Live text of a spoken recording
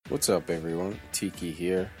What's up, everyone? Tiki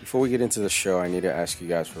here. Before we get into the show, I need to ask you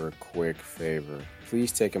guys for a quick favor.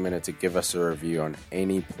 Please take a minute to give us a review on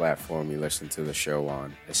any platform you listen to the show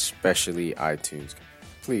on, especially iTunes.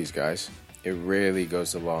 Please, guys. It really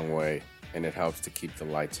goes a long way, and it helps to keep the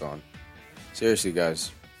lights on. Seriously,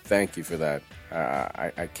 guys, thank you for that.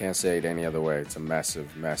 I can't say it any other way. It's a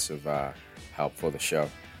massive, massive help for the show.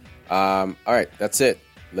 All right, that's it.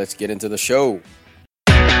 Let's get into the show.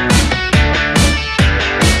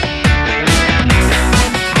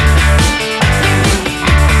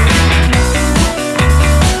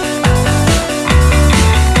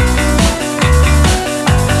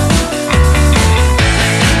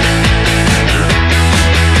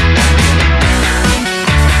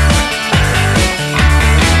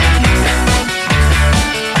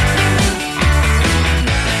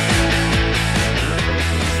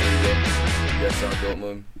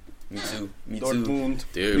 Me too.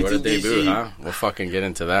 Dude, what a debut, huh? We'll fucking get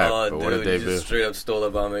into that. But what a debut. Just straight up stole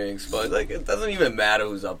up on me. But like, it doesn't even matter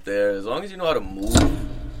who's up there as long as you know how to move.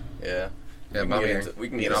 Yeah. We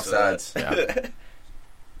can get off sides.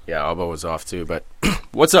 Yeah, Alba was off too. But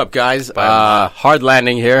what's up, guys? Hard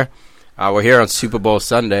landing here. We're here on Super Bowl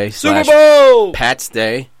Sunday. Super Bowl! Pat's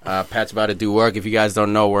Day. Pat's about to do work. If you guys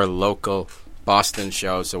don't know, we're a local Boston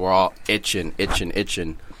show, so we're all itching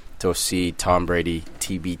to see Tom Brady,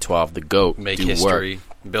 TB12, the GOAT, make do history.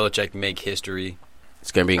 Work. Belichick make history.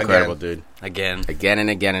 It's going to be incredible, dude. Again and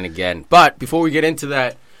again. But before we get into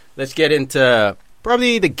that, let's get into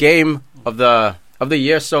probably the game of the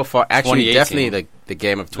year so far. Actually, definitely the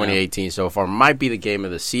game of 2018 so far. Might be the game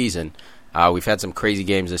of the season. We've had some crazy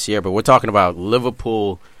games this year, but we're talking about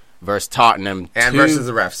Liverpool versus Tottenham. And versus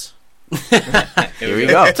the refs. Here we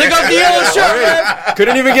go. Take off the yellow shirt.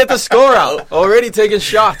 Couldn't even get the score out. Already taking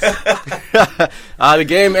shots. The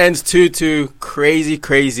game ends 2-2. Crazy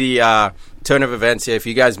turn of events here. If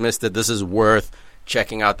you guys missed it, this is worth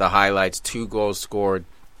checking out the highlights. 2 goals scored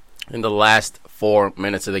in the last 4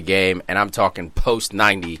 minutes of the game. And I'm talking post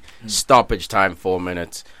 90, stoppage time 4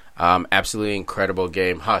 minutes. Absolutely incredible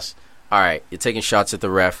game. Huss, all right, you're taking shots at the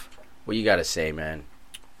ref. What you got to say, man?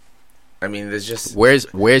 I mean, there's just...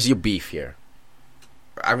 Where's your beef here?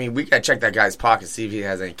 I mean, we got to check that guy's pocket, see if he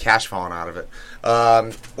has any cash falling out of it.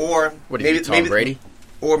 Or what, maybe Tom Brady?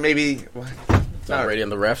 Or maybe... What? Tom Brady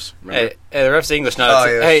and the refs? Hey, the ref's English,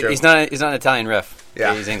 he's not an Italian ref.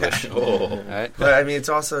 Yeah. He's English. All right. But, I mean, it's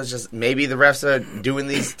also just maybe the refs are doing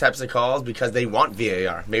these types of calls because they want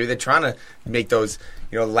VAR. Maybe they're trying to make those,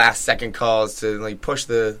 last-second calls to, push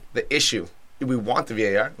the issue. We want the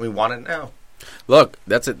VAR. We want it now. Look,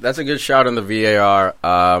 that's a good shot on the VAR.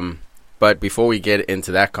 But before we get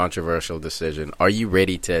into that controversial decision, are you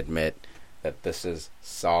ready to admit that this is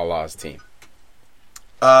Salah's team?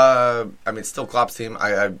 I mean, it's still Klopp's team.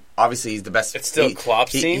 I obviously he's the best. It's still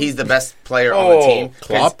Klopp's team. He's the best player on the team.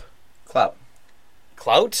 Klopp. Clout.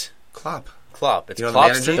 Klopp. It's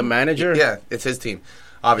Klopp's team. The manager. Yeah, it's his team.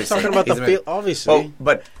 Obviously, talking about the field. Obviously,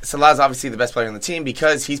 but Salah's obviously the best player on the team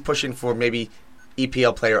because he's pushing for maybe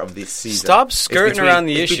EPL player of the season. Stop skirting around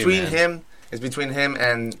the issue, It's between him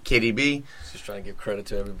and KDB. Just trying to give credit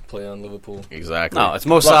to every player on Liverpool. Exactly. No, it's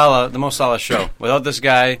Mo Salah, the Mo Salah show. Without this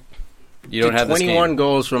guy, you don't have this game. 21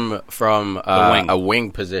 goals from a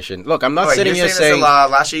wing position. Look, I'm not sitting here saying...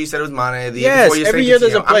 Last year you said it was Mane. Every year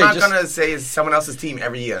there's a play. I'm not going to say it's someone else's team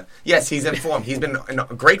every year. Yes, he's in form. He's been in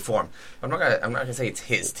great form. I'm not going to say it's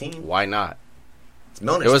his team. Why not?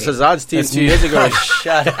 Milner's it was team. Hazard's team 2 years ago.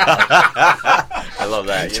 Shut up. I love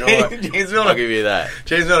that. You know what? James Milner. I'll give you that.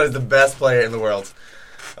 James Milner is the best player in the world.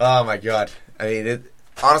 Oh, my God. I mean,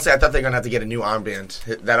 honestly, I thought they were going to have to get a new armband.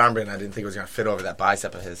 That armband, I didn't think it was going to fit over that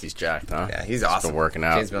bicep of his. He's jacked, huh? Yeah, he's awesome. Been working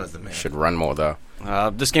out. James Milner's the man. Should run more, though.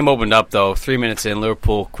 This game opened up, though. 3 minutes in,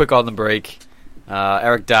 Liverpool. Quick on the break.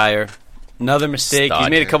 Eric Dyer. Another mistake. He's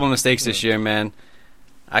made a couple of mistakes this year, man.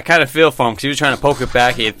 I kind of feel for him because he was trying to poke it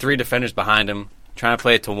back. He had 3 defenders behind him. Trying to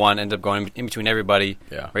play it to one, ended up going in between everybody,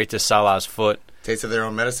 right to Salah's foot. Taste of their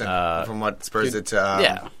own medicine from what Spurs did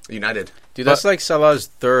to United. Dude, that's like Salah's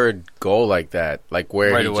 3rd goal like that, like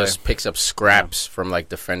where right he away. Just picks up scraps from like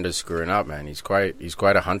defenders screwing up, man. He's quite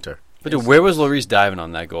a hunter. But dude, where was Lloris diving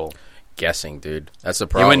on that goal? Guessing, dude. That's the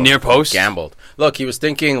problem. He went near post? Gambled. Look, he was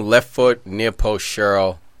thinking left foot, near post,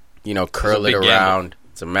 Cheryl, curl it around. Gamble.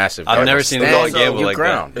 It's a massive I've never seen a goal gamble like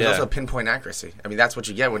that. There's also pinpoint accuracy. I mean, that's what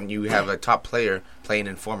you get when you have a top player playing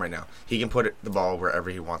in form right now. He can put the ball wherever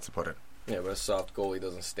he wants to put it. Yeah, but a soft goalie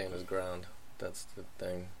doesn't stand his ground. That's the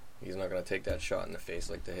thing. He's not going to take that shot in the face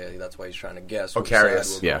like the head. That's why he's trying to guess.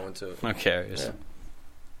 Ocarious. Yeah. Ocarious. Yeah.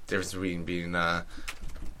 Difference between being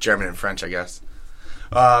German and French, I guess.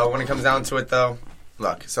 When it comes down to it, though,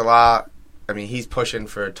 look, Salah, I mean, he's pushing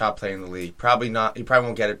for a top player in the league. Probably not. He probably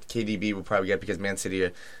won't get it. KDB will probably get it because Man City are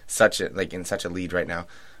in such a lead right now.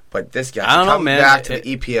 But this guy, coming back to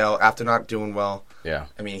the EPL after not doing well. Yeah.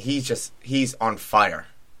 I mean, he's on fire.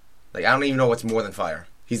 Like, I don't even know what's more than fire.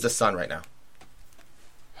 He's the sun right now.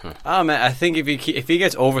 Oh man, I think if he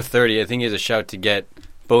gets over 30, I think he has a shout to get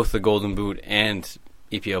both the Golden Boot and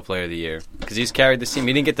EPL Player of the Year because he's carried this team.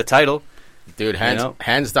 He didn't get the title, dude.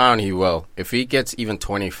 Hands down, he will. If he gets even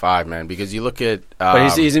 25, man, because you look at,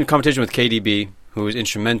 but he's in competition with KDB, who was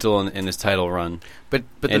instrumental in this title run. But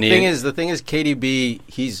the thing is, KDB,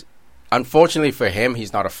 he's unfortunately for him,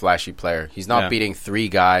 he's not a flashy player. He's not beating three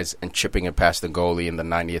guys and chipping it past the goalie in the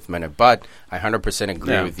 90th minute. But I 100%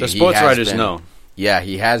 agree with you. The sports writers know. Yeah,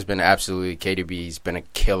 he has been absolutely KDB. He's been a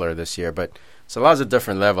killer this year, but Salah's a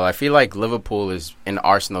different level. I feel like Liverpool is in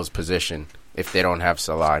Arsenal's position if they don't have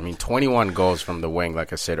Salah. I mean, 21 goals from the wing,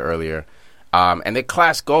 like I said earlier. And they're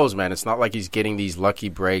class goals, man. It's not like he's getting these lucky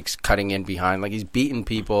breaks, cutting in behind. Like, he's beating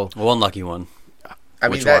people. One lucky one.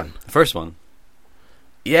 Which one? The first one.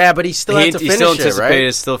 Yeah, but had to finish he still anticipated,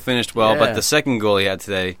 right? Still finished well, but the second goal he had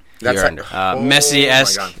today,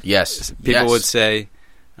 Messi-esque. Yes. People would say.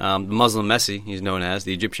 The Muslim Messi, he's known as,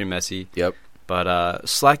 the Egyptian Messi. Yep. But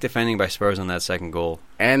slack defending by Spurs on that second goal.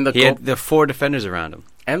 And he had the four defenders around him.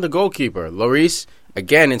 And the goalkeeper, Lloris,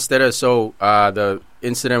 again, instead of the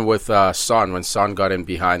incident with Son, when Son got in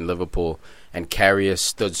behind Liverpool and Karius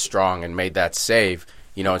stood strong and made that save,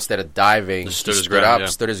 instead of diving, he stood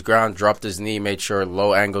his ground, dropped his knee, made sure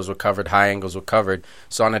low angles were covered, high angles were covered.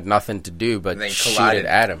 Son had nothing to do but shoot it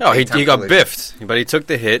at him. No, he got biffed, but he took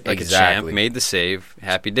the hit like a champ, made the save.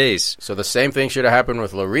 Happy days. So the same thing should have happened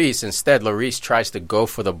with Lloris. Instead, Lloris tries to go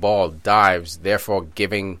for the ball, dives, therefore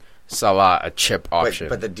giving Salah a chip option.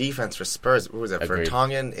 But the defense for Spurs, what was that?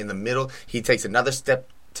 Vertonghen in the middle. He takes another step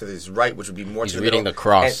to his right, which would be more to the middle. He's reading the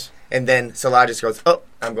cross. And then Salah just goes, oh,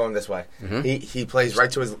 I'm going this way. Mm-hmm. He plays right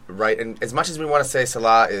to his right. And as much as we want to say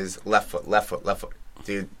Salah is left foot,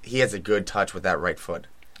 dude, he has a good touch with that right foot.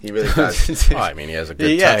 He really does. He has a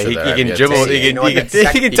good touch. He can dribble. He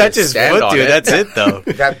can touch his foot, dude. That's it, though.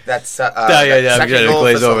 That's I'm going to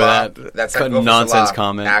glaze over that. That nonsense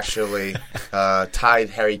comment. Actually tied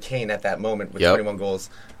Harry Kane at that moment with 21 goals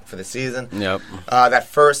for the season. Yep. That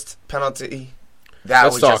first penalty.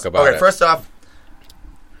 Let's talk about it. First off,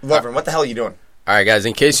 Lovren, what the hell are you doing? All right, guys,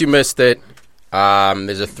 in case you missed it,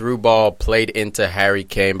 there's a through ball played into Harry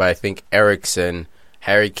Kane by, I think, Eriksson.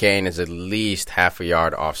 Harry Kane is at least half a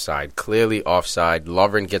yard offside. Clearly offside.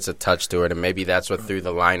 Lovren gets a touch to it, and maybe that's what threw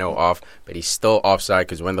the lino off, but he's still offside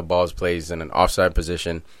because when the ball is played, he's in an offside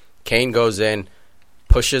position. Kane goes in,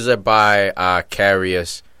 pushes it by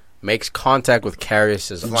Karius, makes contact with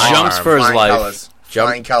Karius' arm. Jumps for his life.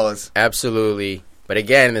 Flying colors. Absolutely. But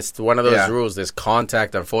again, it's one of those rules. There's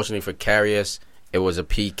contact. Unfortunately for Karius, it was a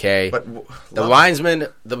PK. But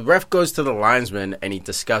the ref goes to the linesman and he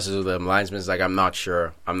discusses with him. Linesman's like, I'm not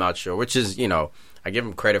sure. Which is, I give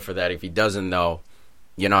him credit for that. If he doesn't know,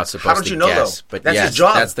 you're not supposed to guess. Though? But that's his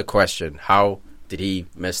job. That's the question. How did he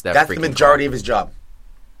miss that? That's the majority of his job.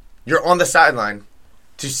 You're on the sideline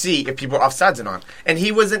to see if people are offsides or not. And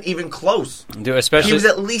he wasn't even close. Dude, especially, he was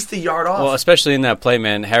at least a yard off. Well, especially in that play,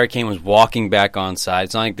 man, Harry Kane was walking back onside.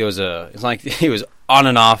 It's not like it's not like he was on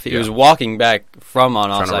and off. He was walking back from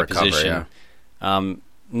on offside position.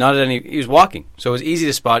 He was walking. So it was easy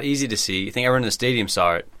to spot, easy to see. You think everyone in the stadium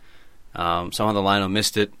saw it. Someone on the line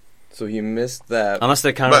missed it. So he missed that. Unless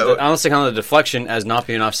they count the deflection as not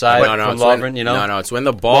being offside from Lovren, No, it's when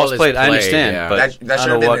the ball is played. I understand, but that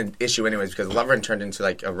should have been an issue anyways because Lovren turned into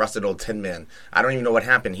like a rusted old tin man. I don't even know what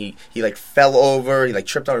happened. He like fell over. He like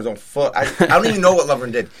tripped on his own foot. I don't even know what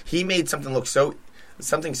Lovren did. He made something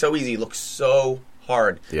so easy look so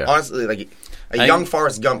hard. Yeah. Honestly, like a young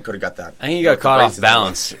Forrest Gump could have got that. I think he got caught off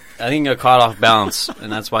balance.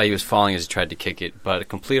 And that's why he was falling as he tried to kick it. But a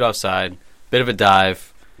complete offside, bit of a dive.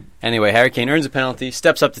 Anyway, Harry Kane earns a penalty,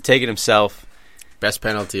 steps up to take it himself. Best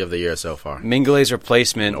penalty of the year so far. Mingale's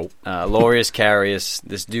replacement, Loris Karius.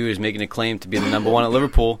 This dude is making a claim to be the number one at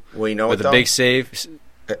Liverpool. Well, you know with a big save.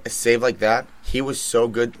 A save like that, he was so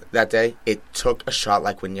good that day, it took a shot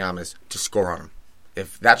like Wanyama's to score on him.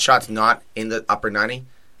 If that shot's not in the upper 90,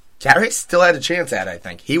 Karius still had a chance at it, I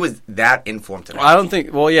think. He was that in form today. I don't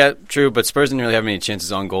think... Well, yeah, true, but Spurs didn't really have any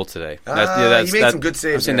chances on goal today. He made some good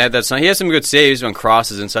saves. I'm saying he has some good saves on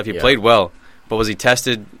crosses and stuff. He played well. But was he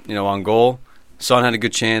tested, on goal? Son had a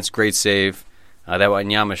good chance, great save. That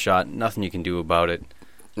Wanyama shot, nothing you can do about it.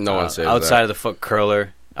 No one saves outside of the foot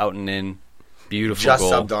curler, out and in. Beautiful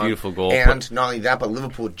goal. And not only that, but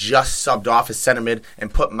Liverpool just subbed off his centre mid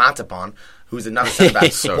and put Matip on, who's another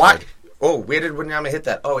centre back. Oh, where did Wanyama hit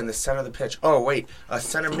that? Oh, in the center of the pitch. Oh, wait, a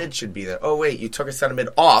center mid should be there. Oh, wait, you took a center mid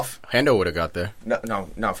off. Hendo would have got there.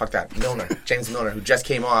 No, fuck that. Milner, James Milner, who just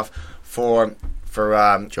came off for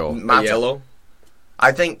Joel. Yellow.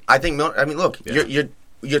 I think Milner. I mean, look,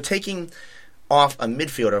 you're taking off a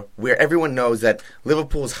midfielder where everyone knows that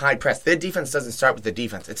Liverpool's high press. Their defense doesn't start with the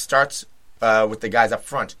defense. It starts with the guys up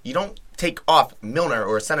front. You don't take off Milner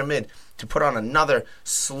or a center mid to put on another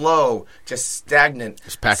slow, just stagnant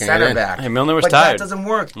center back. Hey, Milner was tired. tired. That doesn't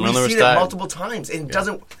work. Milner We've seen it multiple times. And it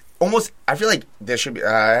doesn't almost. I feel like there should be.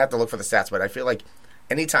 I have to look for the stats, but I feel like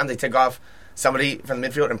anytime they take off somebody from the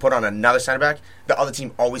midfield and put on another center back, the other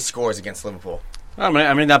team always scores against Liverpool.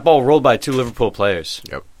 I mean, that ball rolled by 2 Liverpool players.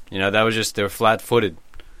 Yep. That was just, they were flat-footed.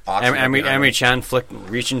 Emery Chan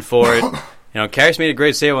reaching for it. Karras made a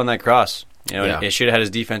great save on that cross. It should have had his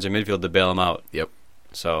defense in midfield to bail him out. Yep.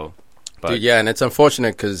 So, dude, and it's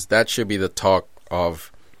unfortunate because that should be the talk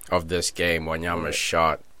of this game. Wanyama's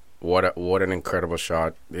shot, what an incredible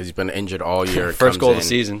shot! He's been injured all year. First goal of the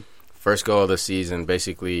season. First goal of the season,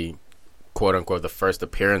 basically, quote unquote, the first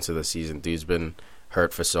appearance of the season. Dude's been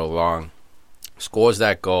hurt for so long. Scores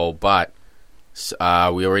that goal, but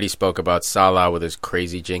we already spoke about Salah with his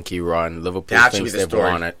crazy jinky run. Liverpool thinks they've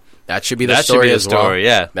won it. That should be the story as well.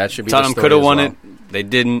 Yeah. That should be Tottenham the story. Could have won it. They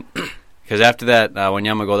didn't. Because after that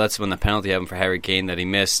Wanyama goal, that's when the penalty happened for Harry Kane that he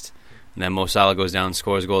missed. And then Mo Salah goes down and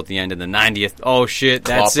scores a goal at the end in the 90th. Oh, shit,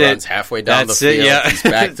 that's Klopp it. Runs halfway down the field. Yeah. He's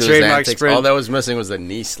back to his antics. Sprint. All that was missing was the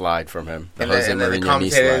knee slide from him. And then the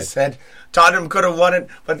commentators said, Tottenham could have won it,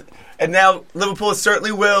 and now Liverpool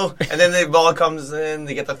certainly will. And then the ball comes in,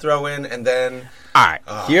 they get the throw in, and then... All right,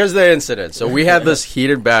 here's the incident. So we had this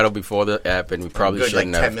heated battle before the app, and we probably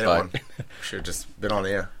shouldn't have. Should have just been on the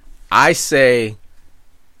air. I say,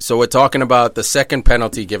 so we're talking about the second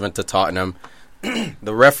penalty given to Tottenham.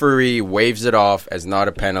 The referee waves it off as not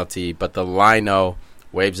a penalty, but the lino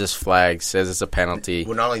waves his flag, says it's a penalty.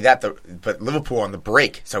 Well, not only that, but Liverpool on the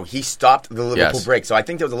break. So he stopped the Liverpool break. So I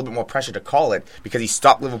think there was a little bit more pressure to call it because he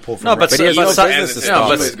stopped Liverpool from but he has no business to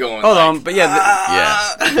stop it. Hold on, but he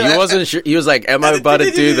wasn't sure. He was like, am I about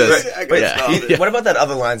to do this? What about that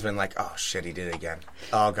other linesman? Like, oh, shit, he did it again.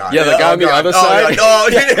 Oh, God. Yeah, the guy on the other side? No,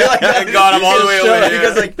 God, I'm all the way over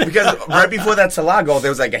here. Because right before that Salah goal,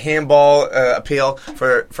 there was like a handball appeal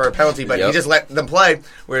for a penalty, but he just let them play,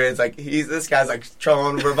 where it's like, this guy's like,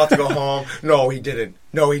 we're about to go home. No, he didn't.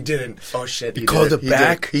 Oh, shit. He called it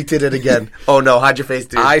back? He did it again. Oh, no. Hide your face,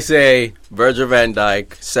 dude. I say Virgil van Dijk,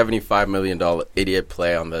 $75 million idiot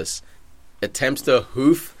play on this. Attempts to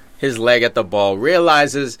hoof his leg at the ball.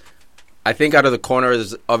 Realizes, I think out of the corner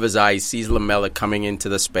of his eye, he sees Lamela coming into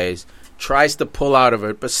the space. Tries to pull out of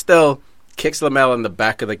it, but still kicks Lamela in the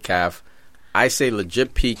back of the calf. I say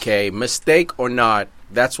legit PK. Mistake or not,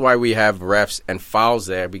 that's why we have refs and fouls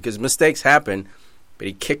there, because mistakes happen. But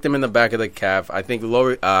he kicked him in the back of the calf. I think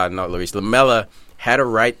Lamela had a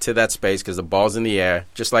right to that space because the ball's in the air.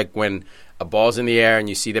 Just like when a ball's in the air and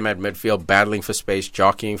you see them at midfield battling for space,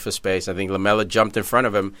 jockeying for space. I think Lamela jumped in front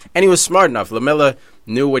of him, and he was smart enough. Lamela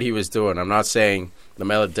knew what he was doing. I'm not saying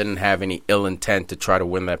Lamela didn't have any ill intent to try to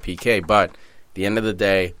win that PK, but at the end of the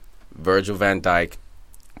day, Virgil van Dijk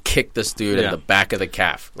kicked this dude in the back of the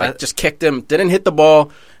calf. Just kicked him, didn't hit the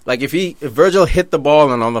ball. Like, if Virgil hit the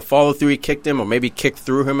ball and on the follow-through he kicked him, or maybe kicked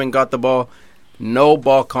through him and got the ball, no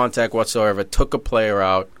ball contact whatsoever, took a player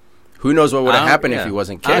out. Who knows what would have happened if he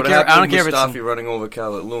wasn't kicked? I don't care if Mustafi running over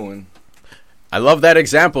Calvert-Lewin. I love that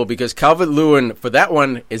example because Calvert-Lewin, for that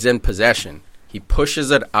one, is in possession. He pushes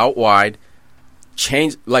it out wide,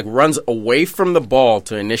 runs away from the ball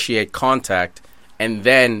to initiate contact, and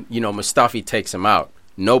then, Mustafi takes him out.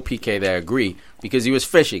 No PK there, agree, because he was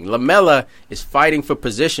fishing. Lamela is fighting for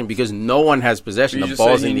position because no one has possession. The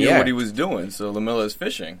ball's in the air. He knew what he was doing, so Lamela is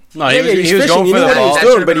fishing. No, he was fishing. going for the ball. He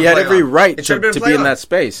was doing, but he had every right to be in that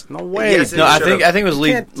space. No way. Yes, I think it was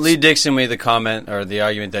Lee Dixon made the comment or the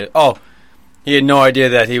argument that he had no idea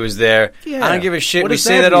that he was there. Yeah. I don't give a shit. We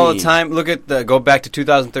say that all the time. Look at go back to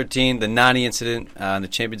 2013, the Nani incident in the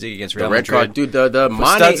Champions League against Real Madrid. The red card, dude. The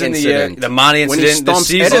Mane incident. The Mane incident. When he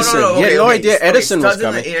stomps Edison. He had no idea Edison was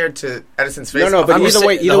coming. Studs in the air to Edison's face. No, but either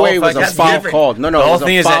way, it was a foul called. No, the whole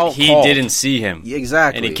thing is that he didn't see him.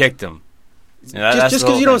 Exactly. And he kicked him. Just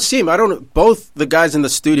because you don't see him, both the guys in the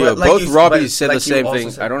studio, both Robbie said the same thing.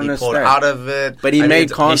 I don't understand. He pulled out of it, but he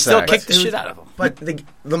made contact. He still kicked the shit out of him. But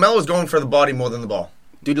Lamela was going for the body more than the ball.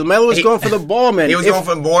 Dude, Lamela was going for the ball, man. He was going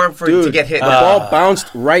for more to get hit. The ball bounced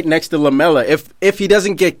right next to Lamela. If he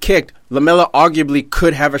doesn't get kicked, Lamela arguably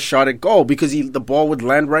could have a shot at goal because the ball would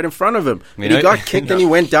land right in front of him. He got kicked and he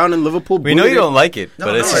went down and Liverpool We know you don't like it,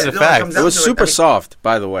 but it's just a fact. It was super soft,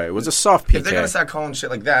 by the way. It was a soft PK. If they're going to start calling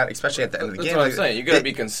shit like that, especially at the end of the game. That's what I'm saying. You got to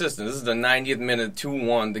be consistent. This is the 90th minute,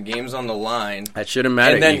 2-1. The game's on the line. That shouldn't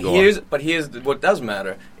matter, and then Igor. Here's what does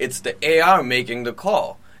matter. It's the AR making the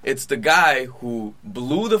call. It's the guy who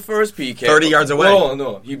blew the first PK. 30 yards away.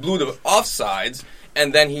 No. He blew the offsides,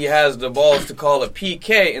 and then he has the balls to call a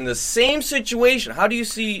PK in the same situation. How do you not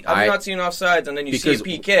see an offsides, and then you see a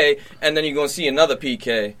PK, and then you're going to see another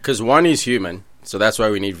PK? Because one, he's human, so that's why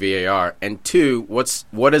we need VAR. And two,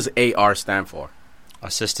 what does AR stand for?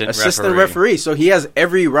 Assistant referee. So he has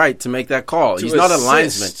every right to make that call. He's not a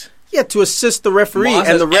linesman. Yeah, to assist the referee,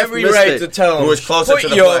 and the ref every right to tell him, who was closer to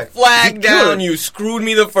the put your flag down. You screwed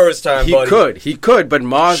me the first time, buddy. He could, but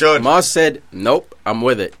Moz said, nope, I'm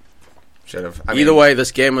with it. Should have. Either way,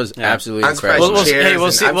 this game was absolutely incredible.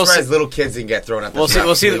 I'm surprised little kids didn't get thrown at the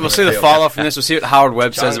We'll see the fall off from this. We'll see what Howard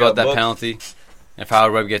Webb says about that penalty. If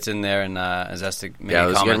Howard Webb gets in there and is asked to make a comment on it. Yeah,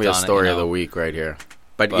 this is going to be a story of the week right here.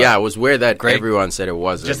 But yeah, it was weird that everyone said it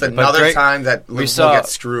wasn't. Just another time that Liverpool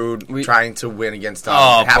gets screwed trying to win against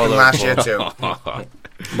Tottenham. It happened last year, too.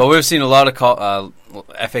 But we've seen a lot of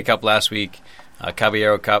FA Cup last week,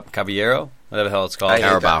 Caballero, whatever the hell it's called.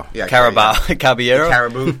 Carabao. Caballero.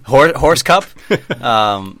 Caribou. Horse Cup.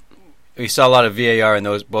 We saw a lot of VAR in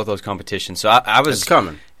both those competitions. So I was... It's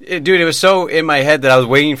coming. Dude, it was so in my head that I was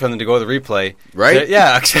waiting for them to go to the replay. Right?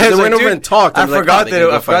 Yeah. They went over and talked. I forgot that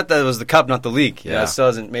it was the Cup, not the League. Yeah. It still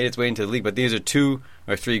hasn't made its way into the League. But these are 2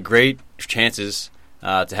 or 3 great chances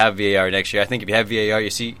to have VAR next year. I think if you have VAR, you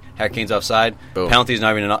see Harry Kane's offside. Boom. Penalty is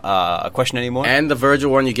not even a question anymore. And the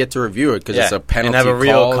Virgil one, you get to review it because it's a penalty and have a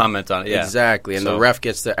real comment on it. Yeah. Exactly. And the ref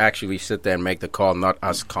gets to actually sit there and make the call, not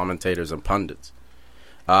us commentators and pundits.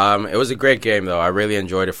 It was a great game, though. I really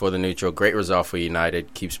enjoyed it for the neutral. Great result for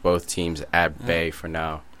United. Keeps both teams at bay for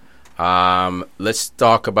now. Let's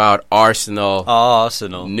talk about Arsenal. Oh,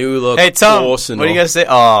 Arsenal. New look. Hey, Tom, Arsenal. what are you going to say?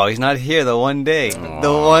 Oh, he's not here the one day. The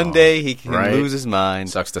one day he can lose his mind.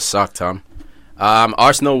 Sucks to suck, Tom.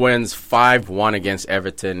 Arsenal wins 5-1 against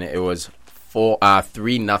Everton. It was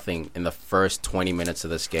 3-0 in the first 20 minutes of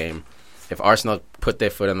this game. If Arsenal put their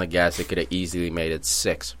foot on the gas, they could have easily made it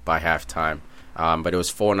 6 by halftime. But it was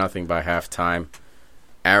 4-0 by halftime.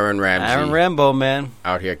 Aaron Rambo, man.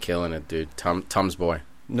 Out here killing it, dude. Tom's boy.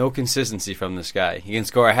 No consistency from this guy. He can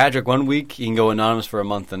score a hat-trick one week, he can go anonymous for a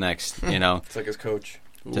month the next, you know. It's like his coach.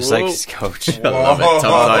 Just like his coach. I love it.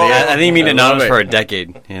 I think he mean anonymous for a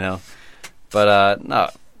decade, you know. But, no.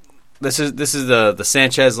 This is the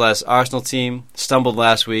Sanchez-less Arsenal team. Stumbled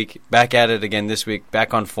last week. Back at it again this week.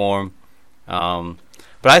 Back on form. But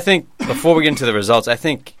I think, before we get into the results, I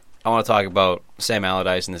want to talk about Sam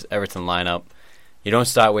Allardyce and this Everton lineup. You don't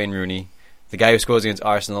start Wayne Rooney. The guy who scores against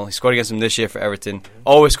Arsenal. He scored against him this year for Everton.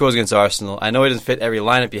 Always scores against Arsenal. I know he doesn't fit every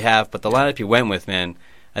lineup you have, but the lineup he went with, man,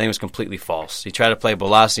 I think was completely false. He tried to play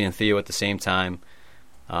Bolasie and Theo at the same time.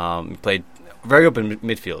 He played very open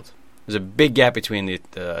midfield. There's a big gap between the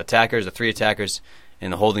attackers, the 3 attackers,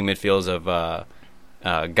 and the holding midfields of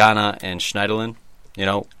Ghana and Schneiderlin. You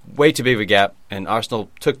know, way too big of a gap, and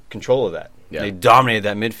Arsenal took control of that. Yeah. They dominated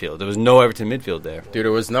that midfield. There was no Everton midfield there. Dude, it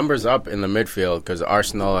was numbers up in the midfield because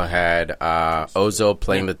Arsenal had Ozil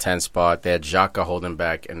playing the 10 spot. They had Xhaka holding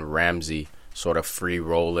back and Ramsey sort of free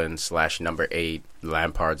rolling / number 8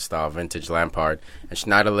 Lampard style, vintage Lampard. And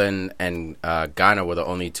Schneiderlin and Ghana were the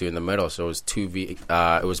only 2 in the middle, so it was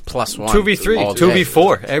it was +1. 2v3,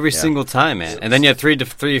 2v4 every single time, man. And then you had three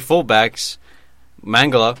fullbacks.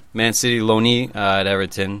 Mangala, Man City loanee at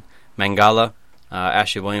Everton. Mangala.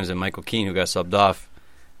 Ashley Williams and Michael Keane, who got subbed off.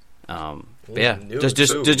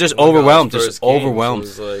 Just overwhelmed. Just overwhelmed.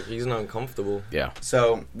 Was like, he's not comfortable. Yeah.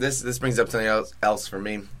 So this brings up something else for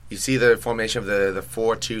me. You see the formation of the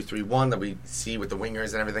 4-2-3-1 that we see with the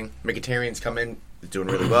wingers and everything. Mkhitaryan's come in, doing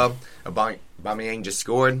really well. Aubameyang just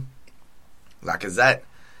scored. Lacazette.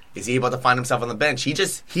 Is he able to find himself on the bench?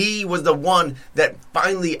 He was the one that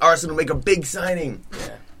finally Arsenal make a big signing.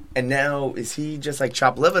 Yeah. And now, is he just like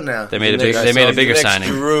chopped liver now? They made a bigger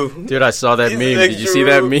signing. Dude, I saw that meme. Did you see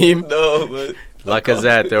that meme? No, but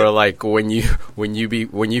Lacazette, they were like, when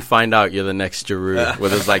you find out you're the next Giroud,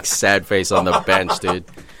 with his like sad face on the bench, dude.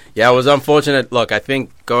 Yeah, it was unfortunate. Look, I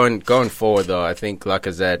think going forward though, I think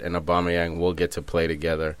Lacazette and Aubameyang will get to play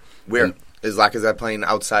together. Where is Lacazette playing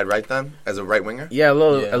outside right then as a right winger? Yeah, a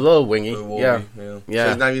little wingy. Yeah. So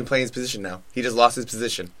he's not even playing his position now. He just lost his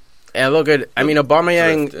position. Yeah, look at. I mean,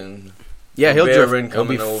 Aubameyang. Yeah, he'll drift. He'll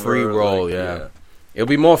be free roll. Yeah. It'll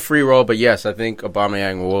be more free roll, but yes, I think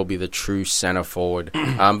Aubameyang will be the true center forward.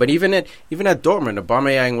 But even at Dortmund,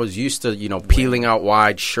 Aubameyang was used to peeling out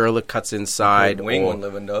wide. Schürrle cuts inside. Wing when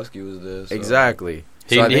Lewandowski was there. So. Exactly.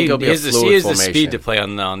 So I think it'll be a fluid he has formation. the speed to play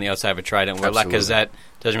on the outside of a trident, where Lacazette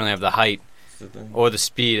doesn't really have the height or the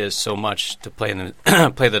speed as so much to play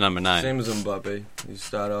play the number 9. Same as Mbappe. You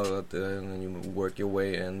start out there and then you work your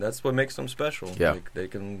way in. That's what makes them special. Yeah. Like, they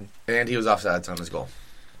can. And he was offsides on his goal.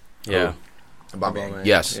 Yeah. Aubameyang.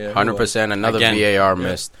 Yes, 100%. Another VAR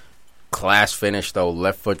missed. Class finish, though.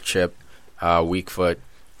 Left foot chip, weak foot.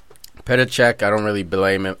 Petacek, I don't really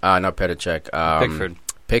blame him. Not Petacek.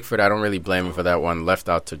 Pickford, I don't really blame him for that one. Left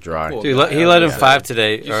out to dry. Cool. Dude, he let him 5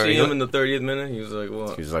 today. Did you see him in the 30th minute? He was like,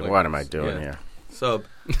 what? He was like, what am I doing here? Sub.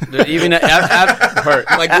 Even hurt.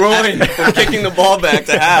 Like groin from kicking the ball back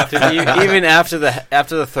to half. Dude, even after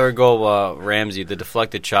the third goal, Ramsey, the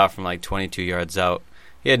deflected shot from like 22 yards out,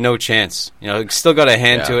 he had no chance. Still got a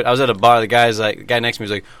hand to it. I was at a bar. The guy next to me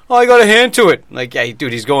was like, "Oh, I got a hand to it." Like, yeah,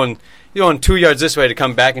 dude, he's going 2 yards this way to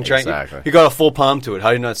come back and try. Exactly. He got a full palm to it.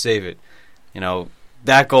 How did you not save it?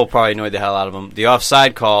 That goal probably annoyed the hell out of him. The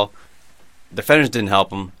offside call, defenders didn't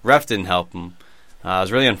help him. Ref didn't help him. It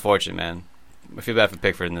was really unfortunate, man. I feel bad for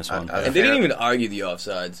Pickford in this one. And they didn't even argue the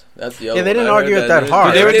offsides. That's the other Yeah, they didn't one. argue it that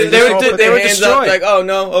hard. They were destroyed. up like, oh,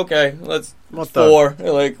 no, okay, let's 4.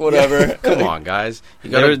 Like, whatever. Come on, guys.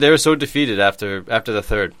 They were so defeated after the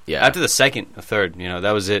third. Yeah. After the third,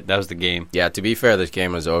 that was it. That was the game. Yeah, to be fair, this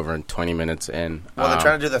game was over in 20 minutes in. Well, they're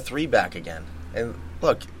trying to do the 3-back again. And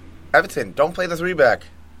look, Everton, don't play the 3-back.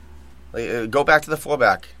 Go back to the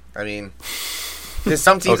 4-back. I mean, there's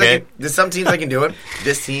some teams that can do it.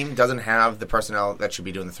 This team doesn't have the personnel that should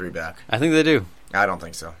be doing the 3-back. I think they do. I don't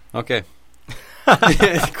think so. Okay.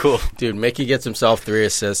 Cool. Dude, Mickey gets himself 3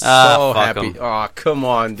 assists. So fuck happy. him. Oh, come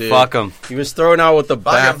on, dude. Fuck him. He was thrown out with the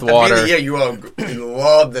bathwater. Yeah, you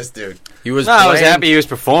love this dude. He was. I was happy he was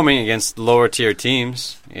performing against lower tier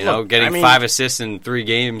teams. Getting 5 assists in 3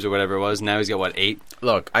 games or whatever it was. Now he's got 8.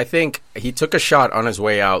 Look, I think he took a shot on his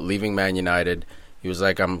way out, leaving Man United. He was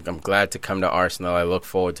like, I'm glad to come to Arsenal. I look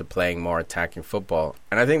forward to playing more attacking football.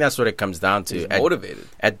 And I think that's what it comes down to. He's motivated.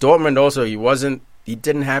 At Dortmund also, he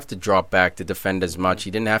didn't have to drop back to defend as much.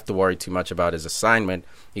 He didn't have to worry too much about his assignment.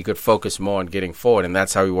 He could focus more on getting forward, and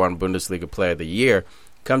that's how he won Bundesliga Player of the Year.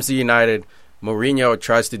 Comes to United, Mourinho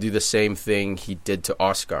tries to do the same thing he did to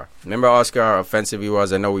Oscar. Remember Oscar, how offensive he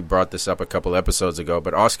was? I know we brought this up a couple episodes ago,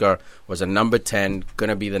 but Oscar was a number 10,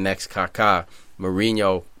 going to be the next Kaká.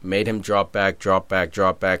 Mourinho made him drop back,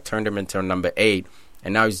 turned him into a number 8,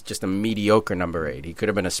 and now he's just a mediocre number 8. He could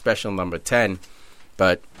have been a special number 10,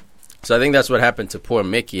 but... So I think that's what happened to poor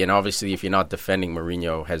Mickey, and obviously if you're not defending,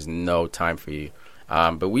 Mourinho has no time for you.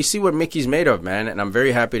 But we see what Mickey's made of, man, and I'm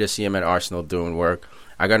very happy to see him at Arsenal doing work.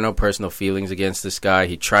 I got no personal feelings against this guy.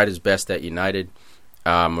 He tried his best at United.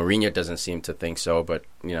 Mourinho doesn't seem to think so, but,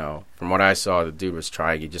 from what I saw, the dude was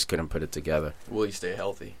trying. He just couldn't put it together. Will he stay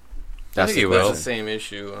healthy? That's the That's the same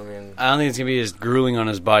issue. I mean, I don't think it's going to be as grueling on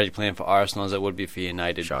his body playing for Arsenal as it would be for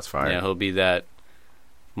United. Shots fired. Yeah, he'll be that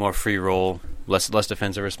more free role, less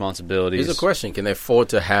defensive responsibilities. Here's a question. Can they afford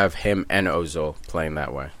to have him and Ozil playing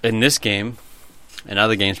that way? In this game. In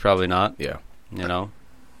other games, probably not. Yeah. I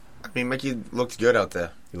mean, Mickey looks good out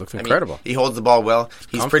there. He looks incredible. He holds the ball well.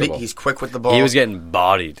 He's quick with the ball. He was getting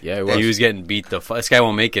bodied. Yeah, he was getting beat. This guy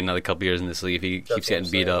won't make it another couple years in this league if he keeps getting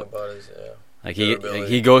beat up.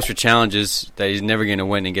 He goes for challenges that he's never going to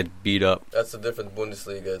win and get beat up. That's the difference.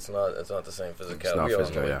 Bundesliga, it's not the same physicality. It's not we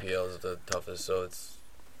physical, all know yeah. EPL is the toughest, so it's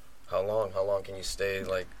how long can you stay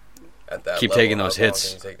at that Keep level? taking those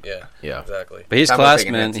hits. Yeah. Exactly. But he's Time class,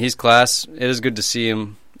 taking man. hits. He's class. It is good to see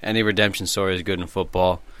him. Any redemption story is good in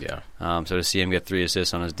football. Yeah. So to see him get 3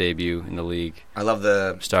 assists on his debut in the league, I love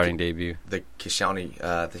the starting debut. The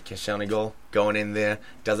Koscielny goal going in there.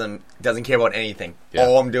 Doesn't care about anything. Yeah.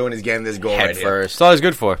 All I'm doing is getting this goal Head right here. first. That's all he's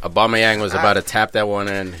good for. Aubameyang was about to tap that one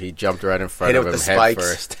in. He jumped right in front Hit it of him with the head spikes,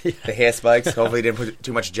 first. the hair spikes. Hopefully, he didn't put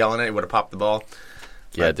too much gel in it. He would have popped the ball.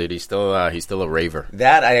 Yeah, dude, he's still a raver.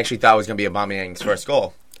 That I actually thought was going to be Aubameyang's first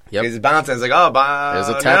goal. Yep. He's bouncing. It's like, There's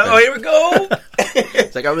a tap no, in. here we go.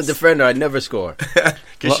 It's like, I'm a defender. I never score.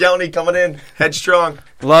 Koscielny coming in, headstrong.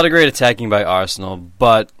 A lot of great attacking by Arsenal,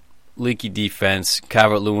 but leaky defense.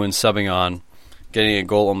 Calvert-Lewin subbing on, getting a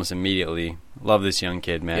goal almost immediately. Love this young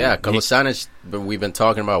kid, man. Yeah, Kolasinac, we've been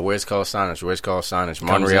talking about where's Kolasinac?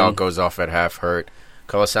 Monreal goes off at half hurt.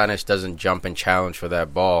 Kolasinac doesn't jump and challenge for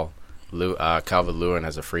that ball. Calvert-Lewin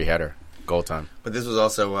has a free header. Goal time. But this was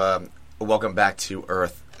also a welcome back to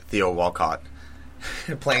earth. Theo Walcott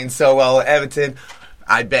playing so well at Everton.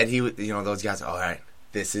 I bet he would, those guys, all right,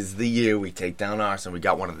 this is the year we take down Arsenal. We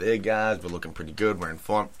got one of their guys. We're looking pretty good. We're in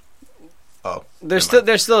form. Oh, they're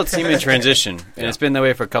still a team in transition, and it's been that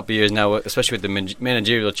way for a couple of years now, especially with the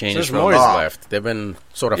managerial changes. There's more left. They've been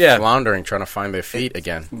sort of floundering, trying to find their feet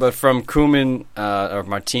again. But from Koeman or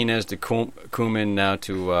Martinez to Koeman now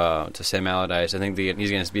to Sam Allardyce, I think he's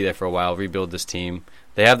going to be there for a while. Rebuild this team.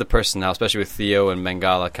 They have the personnel, especially with Theo and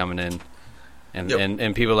Mangala coming in,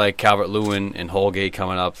 and people like Calvert-Lewin and Holgate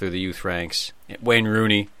coming up through the youth ranks. Wayne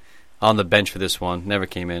Rooney on the bench for this one, never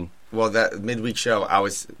came in. Well, that midweek show,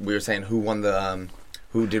 we were saying who won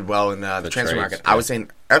who did well in the transfer market. Yeah. I was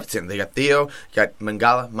saying Everton. They got Theo, got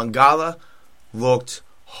Mangala. Mangala looked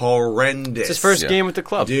horrendous. It's his first game with the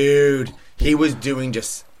club, dude. He was doing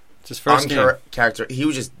just it's his first game. Character. He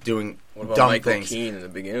was just doing what about dumb Michael things. Keane in the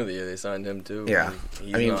beginning of the year? They signed him too. Yeah,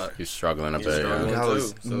 he's struggling a bit. He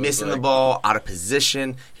was So missing the ball, out of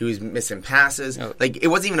position. He was missing passes. Like, it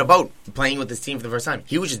wasn't even about playing with his team for the first time.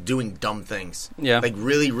 He was just doing dumb things. Yeah, like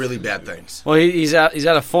really, really bad things. Well, he's out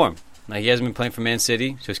of form. Like, he hasn't been playing for Man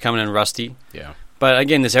City, so he's coming in rusty. Yeah. But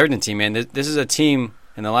again, this Everton team, man, this is a team.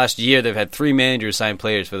 In the last year, they've had 3 managers sign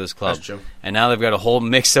players for this club. That's true. And now they've got a whole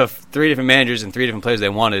mix of 3 different managers and 3 different players they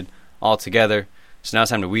wanted all together. So now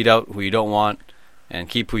it's time to weed out who you don't want and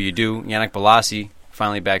keep who you do. Yannick Bolasie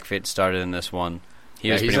finally back fit, started in this one.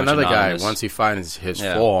 He's another guy. Once he finds his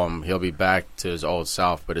form, he'll be back to his old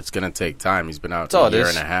self, but it's going to take time. He's been out a year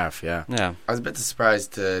and a half, yeah. I was a bit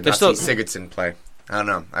surprised to not see Sigurdsson play. I don't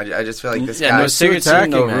know. I just feel like this guy... No, was too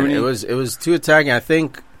attacking, man. It was too attacking. I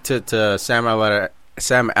think to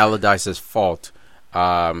Sam Allardyce's fault,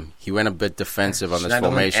 he went a bit defensive on this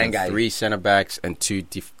formation. 3 center-backs and 2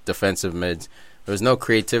 defensive mids. There was no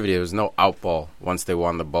creativity. There was no outball once they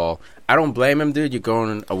won the ball. I don't blame him, dude. You're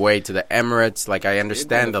going away to the Emirates. Like, I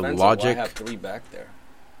understand the logic. Why have 3 back there?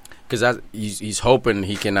 Because he's hoping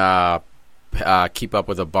he can keep up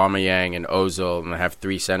with Aubameyang and Ozil and have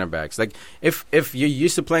 3 center backs. Like, if you're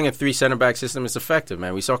used to playing a 3 center back system, it's effective,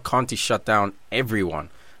 man. We saw Conte shut down everyone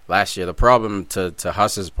last year. The problem, to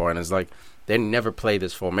Huss's point, is like they never play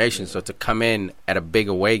this formation. So to come in at a big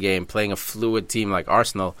away game playing a fluid team like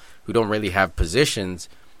Arsenal, who don't really have positions,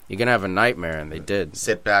 you're going to have a nightmare, and they did.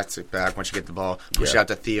 Sit back. Once you get the ball, push out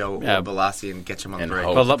to Theo or Bolasie and get him on the break.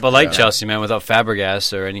 But like Chelsea, man, without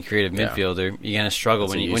Fabregas or any creative midfielder, you're going to struggle.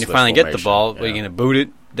 When you finally get the ball, you're going to boot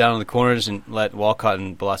it down in the corners and let Walcott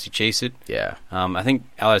and Bolasie chase it. Yeah. I think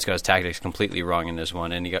Allardyce got his tactics completely wrong in this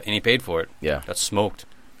one, and he paid for it. Yeah. Got smoked.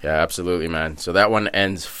 Yeah, absolutely, man. So that one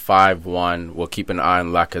ends 5-1. We'll keep an eye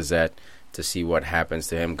on Lacazette to see what happens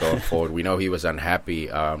to him going forward. We know he was unhappy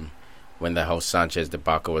when the whole Sanchez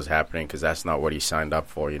debacle was happening, because that's not what he signed up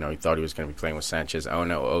for. You know, he thought he was going to be playing with Sanchez. Oh,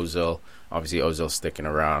 no, Ozil. Obviously, Ozil's sticking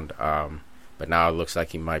around. But now it looks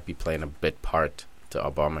like he might be playing a bit part to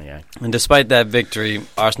Aubameyang. And despite that victory,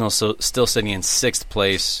 Arsenal's still sitting in 6th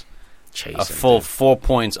place, a full 4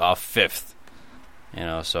 points off 5th. You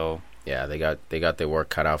know, so... Yeah, they got their work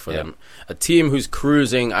cut out for them. A team who's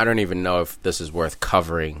cruising, I don't even know if this is worth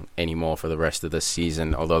covering anymore for the rest of the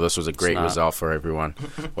season, although this was a great result for everyone.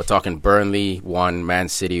 We're talking Burnley won, Man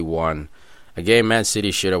City won. A game Man City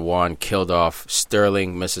should have won, killed off.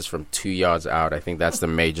 Sterling misses from 2 yards out. I think that's the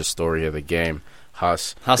major story of the game.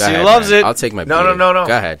 Huss loves it. I'll take my No.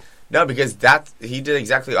 Go ahead. No, because he did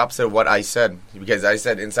exactly opposite of what I said. Because I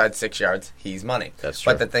said inside 6 yards, he's money. That's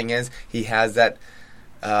true. But the thing is, he has that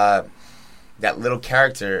little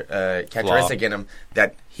characteristic in him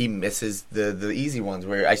that he misses the easy ones.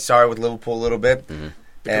 Where I saw it with Liverpool a little bit,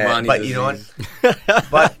 but you know what?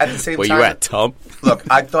 But at the same time, where you at, Tom? Look,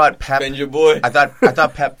 I thought Pep. Bend your boy. I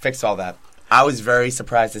thought Pep fixed all that. I was very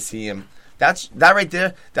surprised to see him. That right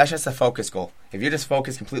there. That's just a focus goal. If you're just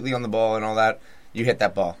focused completely on the ball and all that, you hit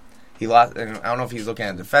that ball. He lost. And I don't know if he's looking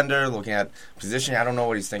at defender, looking at position. I don't know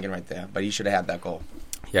what he's thinking right there, but he should have had that goal.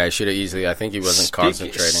 Yeah, he should have easily. I think he wasn't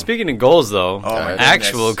concentrating. Speaking of goals, though,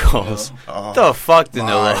 actual goals. What the fuck,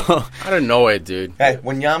 Danilo? I don't know it, dude. Hey,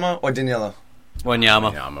 Wanyama or Danilo?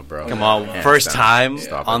 Wanyama, bro. Come on, first time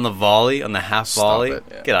on the volley, on the half volley.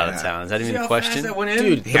 Yeah. Get out of town. Is that even a question?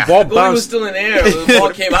 Dude, the ball bounced. Was still in air. The ball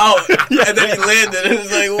came out, and then he landed. And it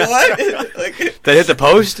was like, what? That hit the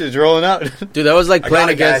post? It's rolling out. Dude, that was like playing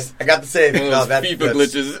against... I got the save. FIFA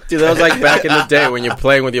glitches. Dude, that was like back in the day when you're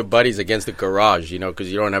playing with your buddies against the garage, you know,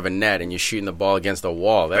 because you don't have a net and you're shooting the ball against a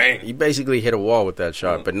wall. You basically hit a wall with that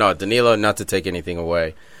shot. But no, Danilo, not to take anything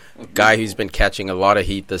away. Guy who's been catching a lot of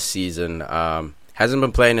heat this season. hasn't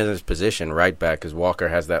been playing in his position, right back, because Walker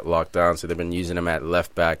has that locked down, so they've been using him at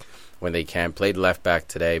left back when they can. Played left back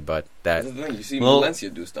today, but that... That's the thing. You see Valencia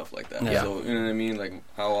do stuff like that. Yeah. So, you know what I mean? Like,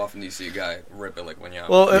 how often do you see a guy rip it like Wanyama?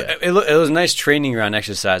 Well, it was a nice training ground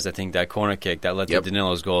exercise, I think, that corner kick that led to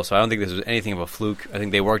Danilo's goal. So I don't think this was anything of a fluke. I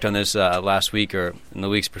think they worked on this last week or in the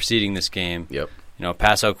weeks preceding this game. Yep. You know,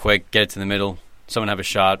 pass out quick, get it to the middle, someone have a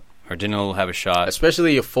shot, or Danilo will have a shot.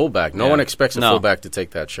 Especially a fullback. No one expects a fullback to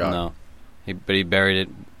take that shot. No. But he buried it.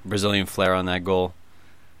 Brazilian flair on that goal.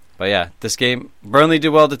 But yeah, this game, Burnley did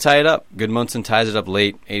well to tie it up. Gudmundsson ties it up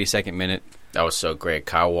late, 82nd minute. That was so great.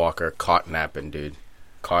 Kyle Walker caught napping, dude.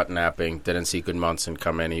 Caught napping. Didn't see Gudmundsson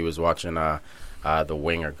come in. He was watching the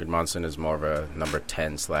winger. Gudmundsson is more of a number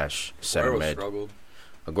 10/center mid.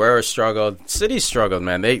 Aguero struggled. City struggled,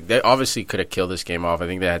 man. They obviously could have killed this game off. I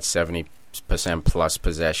think they had 70% plus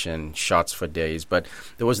possession, shots for days, but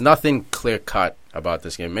there was nothing clear cut about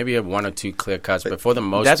this game. Maybe one or two clear cuts, but for the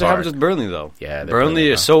most part, that's what happens with Burnley, though. Yeah, Burnley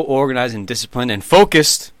is so organized and disciplined and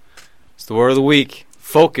focused. It's the word of the week.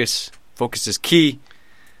 Focus. Focus is key.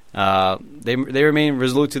 They remain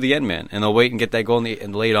resolute to the end, man, and they'll wait and get that goal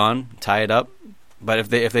and late on, tie it up. But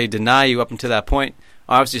if they deny you up until that point,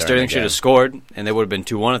 obviously Sterling should have scored, and they would have been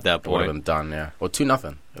 2-1 at that point. Would have been done, yeah. Well,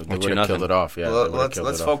 2-0. They would have killed it off, yeah. Well,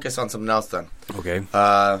 let's focus on something else then. Okay.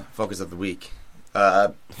 Focus of the week.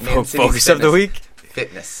 Man City's focus of the week?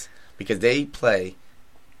 Fitness. Because they play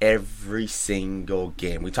every single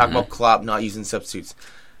game. We talk about Klopp not using substitutes.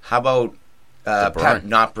 How about Pep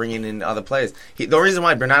not bringing in other players? The reason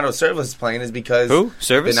why Bernardo Silva is playing is because... Who?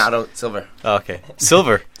 Service? Bernardo Silva. Oh, okay.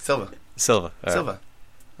 Silva. Silva. Right.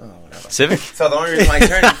 Oh, whatever. Civic? So the only reason why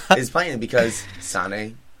Turner is playing is because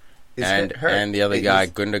Sané is hurt. And the other guy,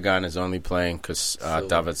 Gundogan, is only playing because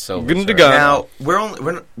David Silva. Gundogan. Now,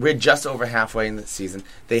 we're just over halfway in the season.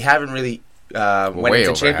 They haven't really... went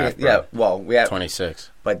into Champions. Yeah, well, we have 26,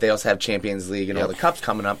 but they also have Champions League and all the cups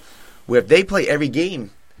coming up. Where if they play every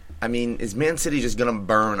game, I mean, is Man City just gonna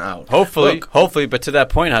burn out? Hopefully. But to that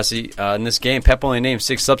point, Hussy, in this game, Pep only named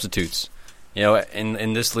 6 substitutes. You know,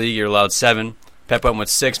 in this league, you're allowed 7. Pep went with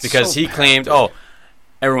 6 because he claimed,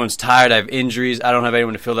 everyone's tired. I have injuries. I don't have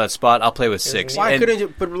anyone to fill that spot. I'll play with 6. Why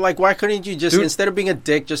couldn't you just, instead of being a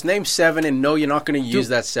dick, just name 7 and know you're not going to use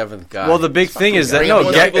that 7th guy? Well, the big thing is that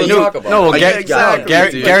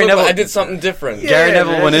Gary Neville. I did something different. Gary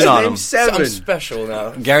Neville went in on him. I'm special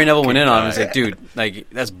now. Gary Neville went in on him. He's like, dude, like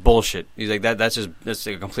that's bullshit. He's like that's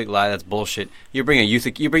a complete lie. That's bullshit. You bring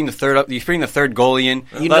the third up. You bring the third goalie in.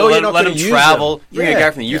 Let him travel. Bring a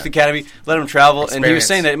guy from the youth academy. Let him travel. And he was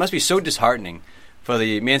saying that it must be so disheartening for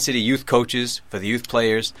the Man City youth coaches, for the youth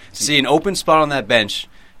players, to see an open spot on that bench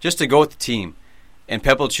just to go with the team. And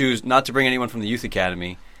Pep will choose not to bring anyone from the youth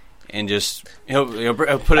academy and just he'll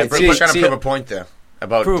put it. He's trying to prove a point there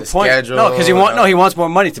about the schedule. No, because he wants more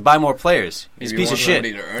money to buy more players. He's a piece of shit.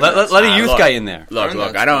 Let a youth guy in there.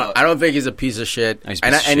 Look. I don't think he's a piece of shit.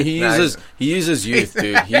 And he uses youth,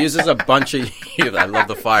 dude. He uses a bunch of youth. I love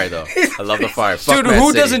the fire though. I love the fire. Dude,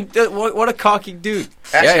 who doesn't? What a cocky dude.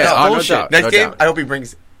 No doubt. Next game, I hope he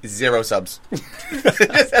brings 0 subs.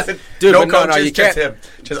 Dude, no, you can't.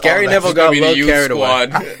 Gary Neville got a little carried away.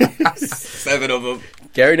 7 of them.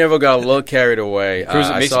 Gary Neville got a little carried away.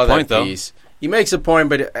 I saw that piece. He makes a point,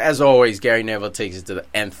 but as always, Gary Neville takes it to the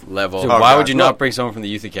nth level. Dude, why would you not bring someone from the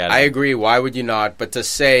youth academy? I agree. Why would you not? But to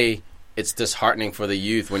say it's disheartening for the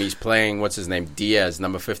youth when he's playing, what's his name, Diaz,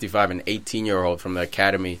 number 55, an 18-year-old from the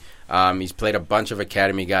academy. He's played a bunch of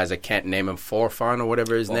academy guys. I can't name him. Forfan or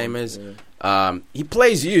whatever his name is. Yeah. He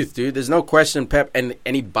plays youth, dude. There's no question. Pep, and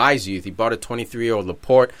he buys youth. He bought a 23-year-old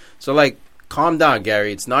Laporte. So, calm down,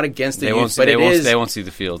 Gary. It's not against the youth, but they won't see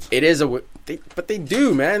the field. It is but they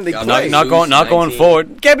do, man. They play. Not going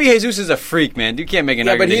forward. Gabby Jesus is a freak, man. You can't make an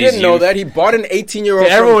argument. But he didn't know that. He bought an 18-year-old.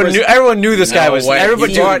 Everyone knew this guy was.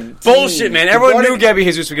 Bullshit, man. Everyone knew Gabby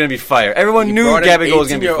Jesus was going to be fired. Everyone knew Gabby was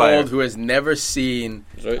going to be fired. Who has never seen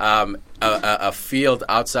a field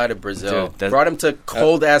outside of Brazil. Dude, brought him to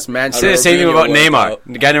cold-ass Manchester. Say the same thing about Neymar.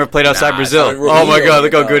 The guy never played outside Brazil. Oh, my God.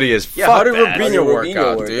 Look how good he is. Yeah, how did Robinho work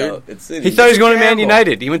out, dude? He thought he was going to Man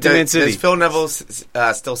United. He went to Man City. Does Phil Neville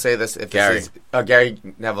still say this? If Gary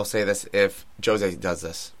Neville say this if Jose does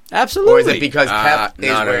this? Absolutely. Or is it because Pep is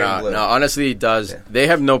wearing blue? No, honestly, he does. Yeah. They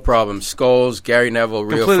have no problem. Scholes, Gary Neville,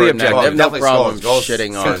 Real completely objective. They have no problem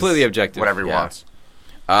shitting on. Completely objective. Whatever he wants.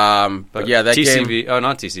 But yeah, that TCB, game... Oh,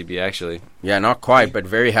 not TCB, actually. Yeah, not quite, but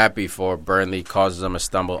very happy for Burnley. Causes them a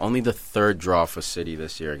stumble. Only the 3rd draw for City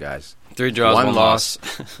this year, guys. 3 draws, 1 loss.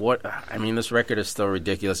 What? I mean, this record is still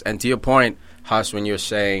ridiculous. And to your point, Huss, when you're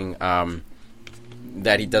saying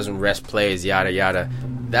that he doesn't rest plays, yada, yada,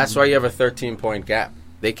 that's why you have a 13-point gap.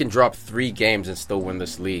 they can drop 3 games and still win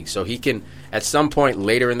this league. So he can, at some point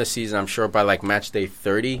later in the season, I'm sure by like match day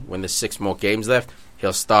 30, when there's 6 more games left,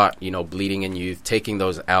 he'll start, bleeding in youth, taking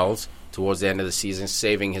those L's towards the end of the season,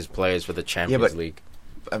 saving his players for the Champions League.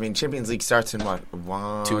 I mean, Champions League starts in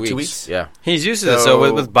what? 2 weeks? 2 weeks? Yeah. He's used to this.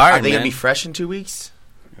 So with Bayern, are they going to be fresh in 2 weeks?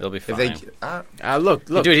 They'll be fine. Look,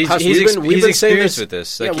 dude, Huss, he's experienced with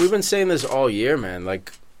this. Like, we've been saying this all year, man.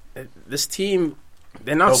 Like, this team,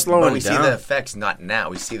 they're not slowing down. We see the effects not now.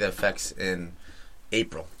 We see the effects in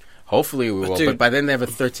April. Hopefully we will. But by then they have a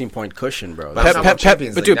 13-point cushion, bro. Pep, I'm not talking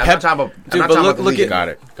about the league. Got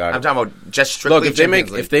it. I'm talking about just strictly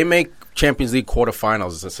if they make Champions League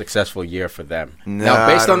quarterfinals, it's a successful year for them. Now,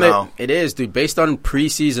 based on based on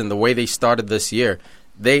preseason, the way they started this year,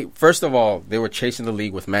 they first of all they were chasing the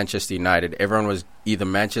league with Manchester United. Everyone was either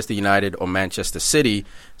Manchester United or Manchester City,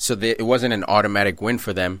 so it wasn't an automatic win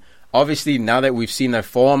for them. Obviously, now that we've seen their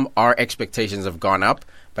form, our expectations have gone up.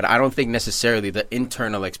 But I don't think necessarily the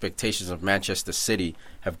internal expectations of Manchester City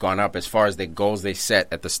have gone up as far as the goals they set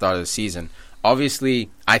at the start of the season. Obviously,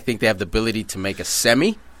 I think they have the ability to make a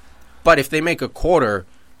semi. But if they make a quarter,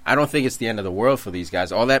 I don't think it's the end of the world for these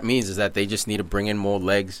guys. All that means is that they just need to bring in more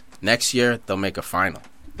legs. Next year, they'll make a final.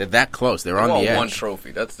 They're that close. They're on the edge. One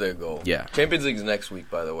trophy. That's their goal. Yeah. Champions League's next week,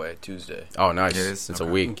 by the way, Tuesday. Oh, nice. It is. It's a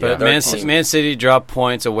week. But Man City dropped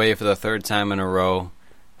points away for the 3rd time in a row.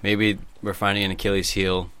 Maybe we're finding an Achilles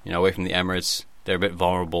heel, away from the Emirates. They're a bit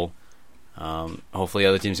vulnerable. Hopefully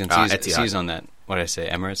other teams can seize on that. What did I say?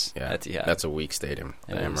 Emirates? Yeah. Etihad. That's a weak stadium,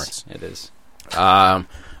 the Emirates. It is. All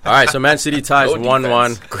right, so Man City ties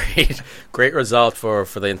 1-1. Great result for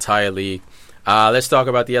the entire league. Let's talk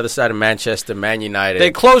about the other side of Manchester, Man United. They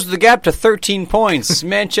closed the gap to 13 points.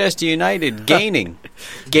 Manchester United gaining.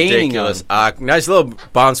 Ridiculous. Nice little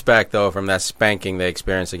bounce back, though, from that spanking they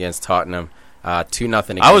experienced against Tottenham. 2-0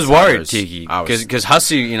 against I was worried, Tiki, because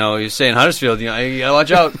Huss, you're saying Huddersfield, you gotta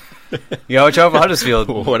watch out. You gotta watch out for Huddersfield.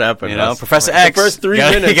 What happened? Professor X. The first 3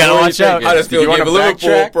 minutes. You gotta watch out. Huddersfield gave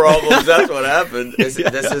Liverpool problems. That's what happened. This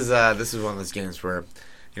is one of those games where,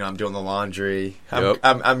 I'm doing the laundry.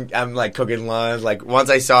 I'm like cooking lunch. Like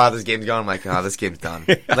once I saw how this game's going, I'm like, oh, this game's done.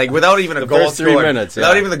 Like without even a goal scored. 3 minutes.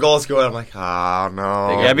 Without even the goal scored, I'm like, oh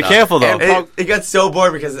no. Yeah, be careful though. It got so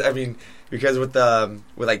bored because with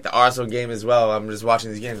the Arsenal game as well, I'm just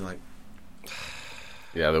watching these games and like,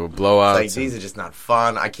 yeah, there were blowouts. Like these are just not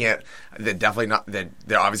fun. I can't. They're definitely not.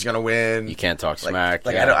 They're obviously gonna win. You can't talk smack.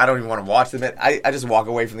 I don't even want to watch them. I just walk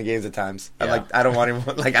away from the games at times. Yeah. I don't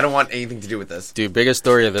want anything to do with this. Dude, biggest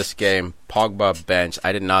story of this game: Pogba bench.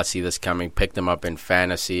 I did not see this coming. Picked him up in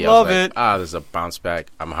fantasy. Love I was it. This is a bounce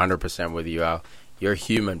back. I'm 100% with you, Al. You're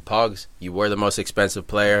human, Pogs. You were the most expensive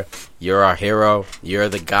player. You're our hero. You're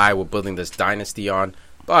the guy we're building this dynasty on.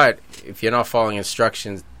 But if you're not following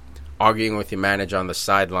instructions, arguing with your manager on the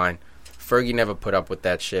sideline, Fergie never put up with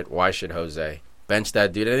that shit. Why should Jose bench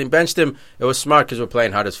that dude? And he benched him. It was smart because we're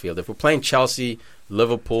playing Huddersfield. If we're playing Chelsea,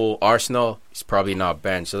 Liverpool, Arsenal, he's probably not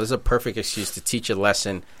benched. So this is a perfect excuse to teach a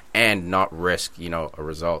lesson and not risk, a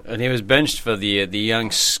result. And he was benched for the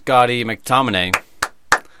young Scotty McTominay.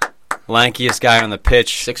 Lankiest guy on the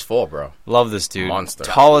pitch. 6'4", bro. Love this dude. Monster.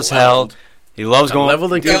 Tall as hell. He loves going.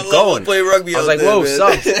 Leveled and kept going. Play rugby. I was like, whoa,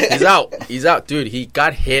 subs. He's out. He's out. Dude, he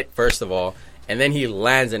got hit, first of all, and then he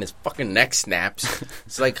lands and his fucking neck snaps.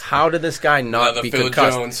 It's like, how did this guy not be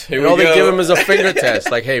concussed? All they give him is a finger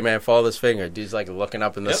test. Like, hey, man, follow this finger. Dude's like looking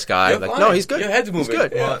up in the sky. Like, no, he's good. Your head's moving. He's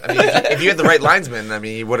good. Well, if you had the right linesman,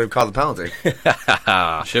 he would have called the penalty.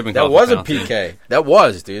 That was a PK. That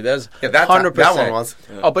was, dude. That was 100%. That one was.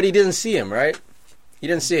 Oh, but he didn't see him, right? He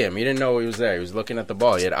didn't see him. He didn't know he was there. He was looking at the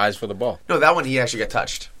ball. He had eyes for the ball. No, that one he actually got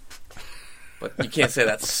touched. But you can't say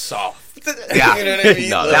that's soft. Yeah. You know what I mean?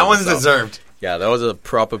 No, that one's deserved. Yeah, that was a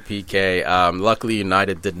proper PK. Luckily,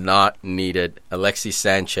 United did not need it. Alexis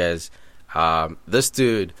Sanchez. This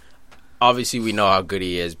dude, obviously we know how good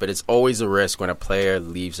he is, but it's always a risk when a player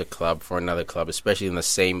leaves a club for another club, especially in the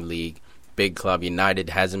same league. Big club. United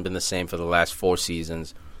hasn't been the same for the last 4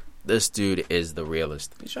 seasons. This dude is the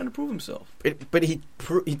realest. He's trying to prove himself. But he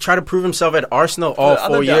tried to prove himself at Arsenal all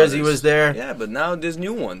 4 years he was there. Yeah, but now there's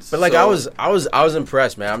new ones. But I was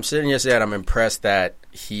impressed, man. I'm sitting here saying I'm impressed that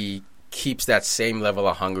he keeps that same level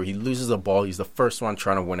of hunger. He loses the ball. He's the first one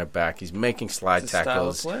trying to win it back. He's making slide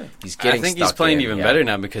tackles. He's getting. I think he's playing even better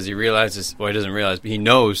now because he realizes. Well, he doesn't realize, but he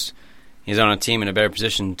knows he's on a team in a better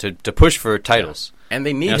position to push for titles. And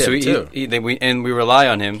they need him, too. We rely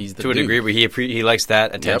on him to a degree, but he likes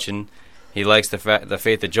that attention. Yep. He likes the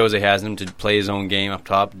faith that Jose has in him to play his own game up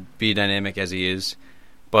top, be dynamic as he is.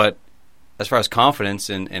 But as far as confidence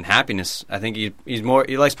and happiness, I think he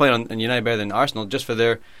likes playing on United better than Arsenal just for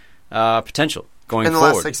their potential. going in the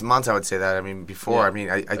forward. last 6 months, I would say that. I mean, before, Yeah, I mean,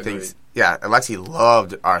 I think, agreed. Alexi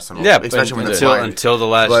loved Arsenal. Yeah, especially when they're until the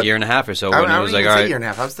last year and a half or so, when I it was wouldn't like, even all say right. year and a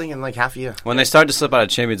half. I was thinking like half a year. When they started to slip out of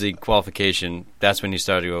Champions League qualification, that's when you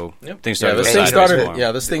started to go. Yep. Things Yeah, started. this to thing go started. sideways for 'em.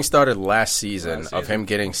 Yeah, this thing started last season Last of season. him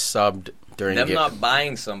getting subbed during Them the not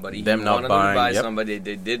buying somebody. Them He not wanted buying, them to buy yep. somebody.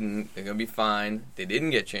 They didn't. They're gonna be fine. They didn't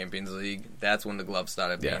get Champions League. That's when the gloves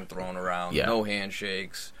started being thrown around. Yeah. No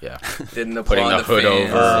handshakes. Yeah. Didn't applaud Putting the hood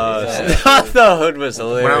fans. over. The hood was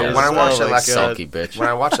hilarious. When I watched Oh my Alexi, God. Sulky bitch. when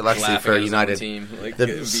I watched Alexi Laughing for at his own United, team. Like, The-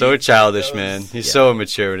 it'd be- So childish, man. He's so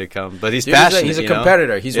immature when it comes, but he's Dude, passionate. he's a you know?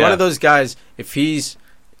 competitor. He's Yeah. one of those guys. If he's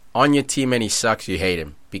on your team and he sucks, you hate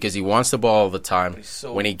him because he wants the ball all the time. He's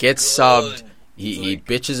so When he gets good. subbed, he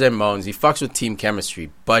bitches and moans. He fucks with team chemistry,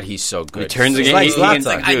 but he's so good. He turns He's again. like He Zlatan. gets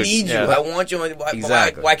like, I dude, need you. yeah. I want you. Why,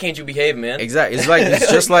 Exactly. why can't you behave, man? Exactly.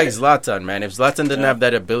 It's just like Zlatan, man. If Zlatan didn't have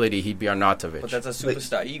that ability, he'd be Arnautovic. But that's a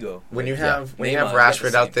superstar ego. when you Like, have when you have Neymar, that's the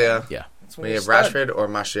Rashford same out there, Yeah. That's when you have he's a stud. Rashford or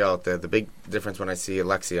Martial out there, the big difference when I see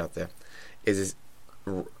Alexi out there is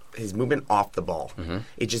his movement off the ball.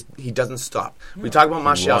 He doesn't stop. We talk about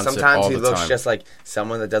Martial. wants it Sometimes all he the looks time. just like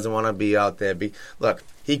someone that doesn't want to be out there. Look,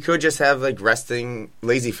 he could just have like resting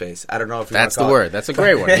lazy face. I don't know if you That's the wanna call it. word. That's a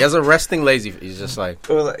great one. He has a resting lazy. He's just like,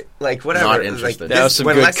 Or like whatever. Not Like, interested. That was some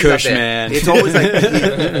when good Lexi's kush, out there, man. It's always like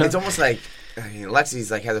it's almost like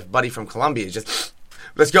Lexi's like has a buddy from Colombia. He's just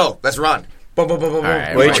let's go, let's run. Boom, boom, boom, boom, boom.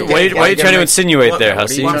 right, Why are right. you, why are you Get trying to him- insinuate there,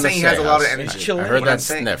 what are you Hussy? Well, I'm trying to saying he has say, a lot of Huss? energy. chilling. I heard What that I'm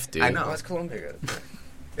saying- sniff, dude. I know. What's Colombia?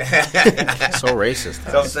 So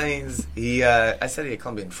racist. So I'm saying is he. I said he had a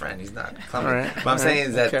Colombian friend. He's not Colombian. All right, What I'm saying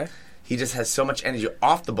is that he just has so much energy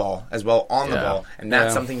off the ball as well on the Yeah. ball, and that's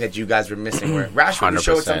Yeah. something that you guys were missing. Where Rashford would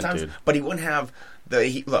show it 100%, sometimes, dude. but he wouldn't have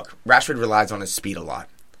the. Look, Rashford relies on his speed a lot.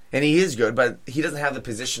 And he is good, but he doesn't have the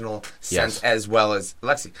positional sense Yes. as well as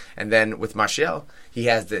Alexi. And then with Martial, he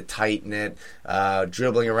has the tight knit,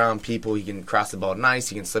 dribbling around people. He can cross the ball nice.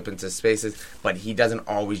 He can slip into spaces, but he doesn't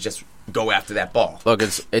always just go after that ball. Look,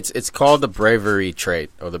 it's called the bravery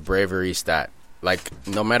trait or the bravery stat. Like,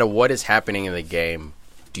 no matter what is happening in the game,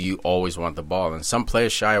 do you always want the ball? And some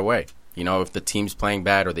players shy away. You know, if the team's playing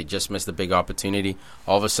bad or they just missed a big opportunity,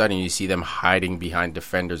 all of a sudden you see them hiding behind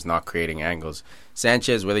defenders, not creating angles.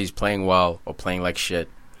 Sanchez, whether he's playing well or playing like shit,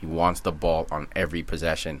 he wants the ball on every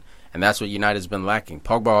possession. And that's what United's been lacking.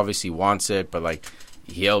 Pogba obviously wants it, but, like,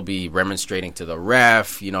 he'll be remonstrating to the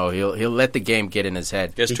ref. You know, he'll let the game get in his head.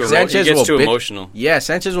 He gets too bitch- emotional. Yeah,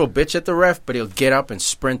 Sanchez will bitch at the ref, but he'll get up and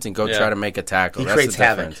sprint and go Yeah. try to make a tackle. He That's creates the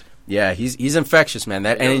havoc. difference. Yeah, he's infectious, man.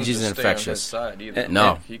 That He doesn't energy is just stay on his infectious. side either.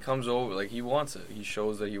 No. He comes over like he wants it. He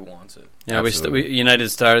shows that he wants it. Yeah, Absolutely. United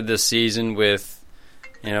started this season with,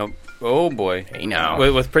 oh boy, Hey, now.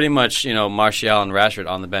 with pretty much Martial and Rashford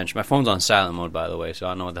on the bench. My phone's on silent mode, by the way, so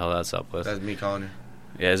I don't know what the hell that's up with. That's me calling you.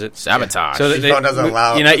 Yeah, is it? Sabotage. So His phone doesn't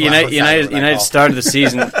allow- United, allow silent when I United call. started the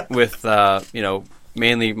season with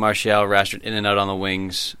mainly Martial, Rashford in and out on the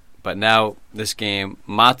wings, but now this game,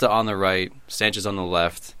 Mata on the right, Sanchez on the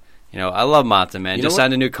left. I love Mata, man. You know Just what?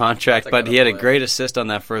 signed a new contract, Mata but got he had a a play. great assist on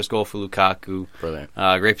that first goal for Lukaku. Brilliant.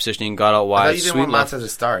 Great positioning, got out I wide. thought you didn't Sweet want left. Mata to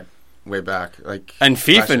start way back, like And last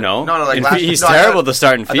FIFA, year. no. No, like And last he's no, I terrible thought- to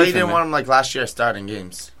start in I thought FIFA. you didn't man. want him like last year starting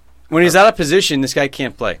games. When he's out of position, this guy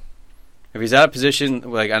can't play. If he's out of position,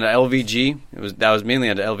 like on the LVG, that was mainly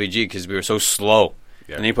on the LVG because we were so slow.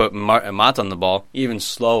 Yeah. And he put Mata on the ball, even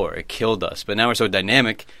slower. It killed us. But now we're so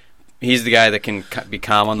dynamic. He's the guy that can be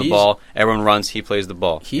calm on the ball. Everyone runs. He plays the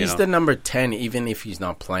ball. He's the number 10, even if he's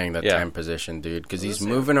not playing that 10 position, dude, because he's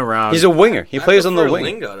moving around. He's a winger. He plays on the wing.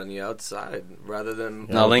 Lingard on the outside rather than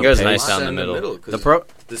No, Lingard's the nice pace. down the middle.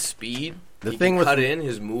 The speed, The he thing can with- cut in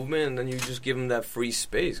his movement, and then you just give him that free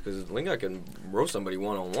space because Lingard can roast somebody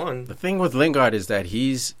one on one. The thing with Lingard is that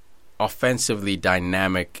he's offensively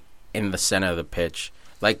dynamic in the center of the pitch.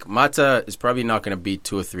 Like, Mata is probably not going to beat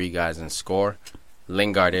 2 or 3 guys and score.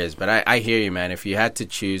 Lingard is, but I hear you, man. If you had to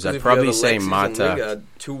choose, I'd probably say Mata. Lingard,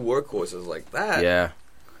 two workhorses like that. Yeah,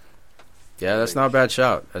 that's not a bad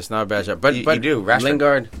shout. That's not a bad shout. But You do, Rashford.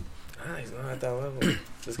 Lingard. He's not at that level.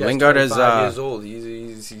 This guy's Lingard is 25 years old.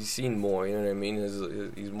 He's seen more. You know what I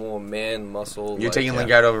mean? He's more man muscle. You're taking yeah.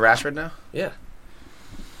 Lingard over Rashford now? Yeah,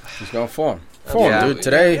 He's going form, Absolutely. dude.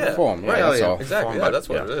 Today, Yeah. form. Yeah, Right. that's yeah. all. exactly. Form, Yeah, that's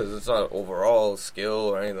what yeah. it is. It's not overall skill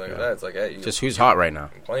or anything like that. It's like, hey, Just who's hot right now?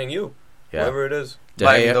 I'm playing you, Yeah. whoever it is. But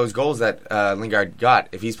I mean, Gea. those goals that Lingard got,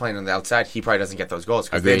 if he's playing on the outside, he probably doesn't get those goals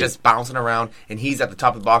because they're Agreed. just bouncing around, and he's at the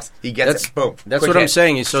top of the box. He gets it, boom. That's quick what I'm hit.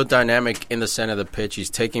 saying. He's so dynamic in the center of the pitch. He's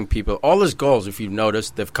taking people. All his goals, if you've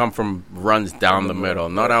noticed, they've come from runs down the middle,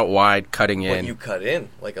 not out wide, cutting But in. you cut in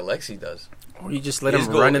like Alexi does. Or you just let his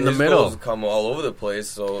him run in the middle. Goals come all over the place,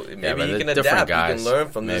 so maybe he can different adapt. Guys. You can learn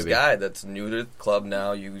from this guy that's new to the club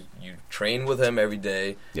now. You train with him every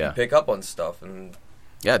day. Yeah. You pick up on stuff. And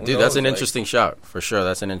yeah, dude, that's an interesting shout. For sure,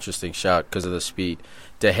 that's an interesting shout because of the speed.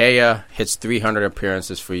 De Gea hits 300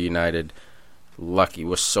 appearances for United. Lucky.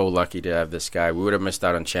 We're so lucky to have this guy. We would have missed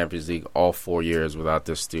out on Champions League all 4 years without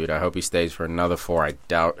this dude. I hope he stays for another 4. I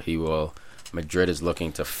doubt he will. Madrid is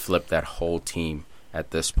looking to flip that whole team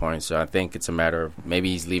at this point, so I think it's a matter of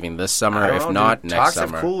maybe he's leaving this summer. If not, next summer.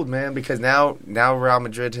 Talks have cooled, man, because now Real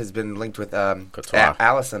Madrid has been linked with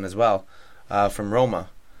Alisson as well from Roma.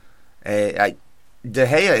 De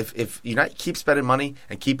Gea, if United keep spending money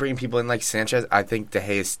and keep bringing people in like Sanchez, I think De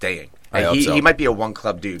Gea is staying. He might be a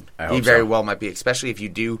one-club dude. He very well might be, especially if you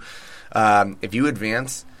do, if you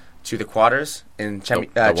advance to the quarters in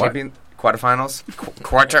quarterfinals.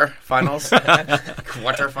 Quarterfinals.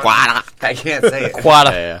 I can't say it.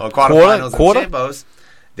 Quarterfinals and Chambos.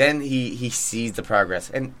 Then he sees the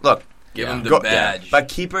progress. And look, give him the badge. But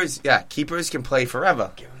keepers can play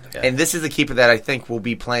forever. And this is a keeper that I think will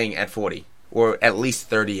be playing at 40 or at least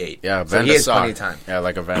 38. Yeah, so he has plenty of time. Yeah,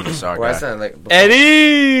 like a Van der Sar guy.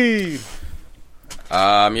 Eddie.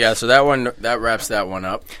 Yeah. So that wraps that one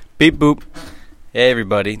up. Beep boop. Hey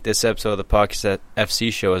everybody, this episode of the Podcast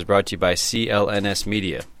FC show is brought to you by CLNS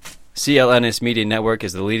Media. CLNS Media Network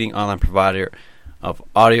is the leading online provider of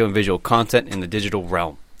audio and visual content in the digital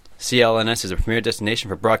realm. CLNS is a premier destination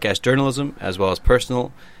for broadcast journalism as well as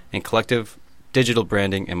personal and collective digital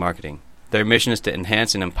branding and marketing. Their mission is to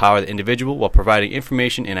enhance and empower the individual while providing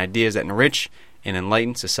information and ideas that enrich and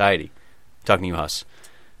enlighten society. Talking to you, Huss.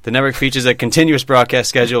 The network features a continuous broadcast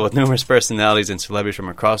schedule with numerous personalities and celebrities from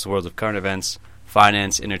across the world of current events,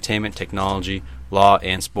 finance, entertainment, technology, law,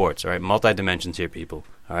 and sports. All right, multi-dimensions here, people.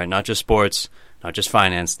 All right, not just sports, not just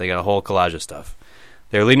finance. They got a whole collage of stuff.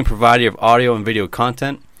 They're a leading provider of audio and video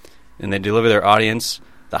content, and they deliver their audience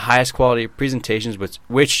the highest quality presentations,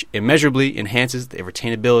 which immeasurably enhances the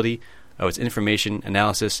retainability of its information,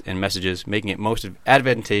 analysis, and messages, making it most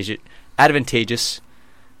advantageous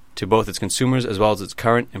to both its consumers as well as its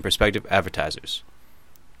current and prospective advertisers.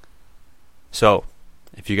 So,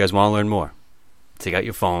 if you guys want to learn more, take out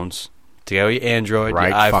your phones, take out your Android, your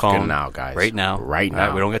iPhone. Fucking now, guys. Right now. Right now.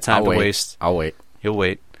 Right, we don't got time to waste. I'll wait. You'll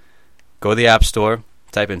wait. Go to the App Store,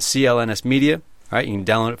 type in CLNS Media. All right, you can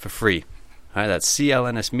download it for free. All right, that's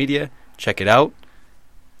CLNS Media. Check it out.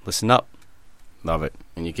 Listen up. Love it.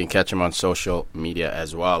 And you can catch them on social media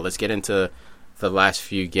as well. Let's get into the last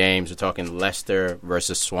few games. We're talking Leicester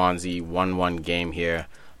versus Swansea, 1-1 game here.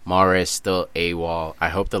 Mahrez still AWOL. I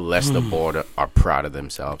hope the Leicester board are proud of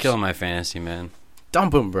themselves. Killing my fantasy, man.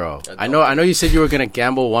 Dump him, bro. I know you said you were going to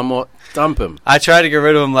gamble one more. Dump him. I tried to get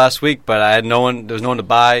rid of him last week, but I had no one. There was no one to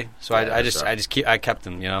buy, so I kept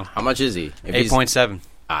him. You know. How much is he? 8.7.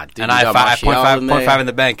 Dude, and I have 5.5 in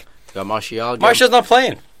the bank. You got Martial. Martial's not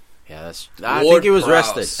playing. Yeah, I think he was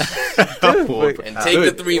rested. And take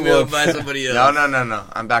the 3 mil by somebody else. No.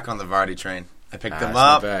 I'm back on the Vardy train. I picked him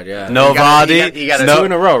Not up. bad, yeah. No Vardy. You got 2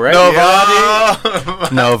 in a row, right? No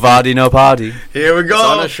Vardy. No Vardy, no party. Here we go. It's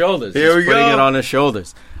on his shoulders. Here we go. Putting it on his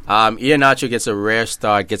shoulders. Iheanacho gets a rare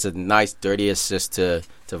start, gets a nice dirty assist to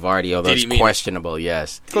Vardy, although it's questionable,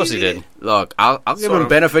 yes. Of course he did. Look, I'll give him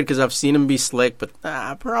benefit because I've seen him be slick, but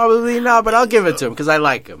probably not, but I'll give it to him because I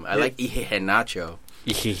like him. I like Iheanacho.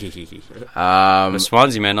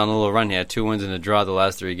 Swansea, man, on a little run here. 2 wins and a draw the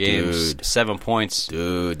last 3 games. Dude. 7 points.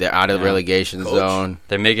 Dude, they're out of the relegation zone.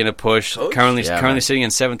 They're making a push. Currently sitting in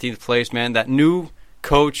 17th place, man. That new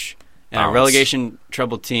coach and a relegation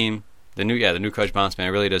troubled team. The new coach bounce, man.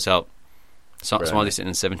 It really does help. Swansea sitting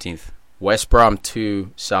in 17th. West Brom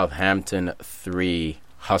 2, Southampton 3.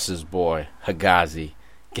 Huss's boy, Higazi,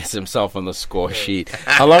 gets himself on the score sheet.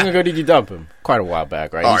 How long ago did you dump him? Quite a while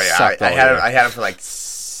back, right? Oh, yeah. I had him for like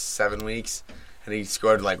 7 weeks, and he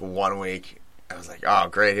scored like 1 week. I was like, oh,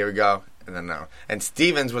 great, here we go. And then no. And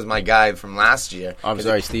Stevens was my guy from last year. I'm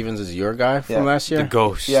sorry, Stevens is your guy from last year? The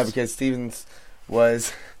ghost. Yeah, because Stevens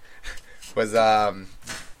was I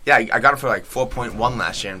got him for like 4.1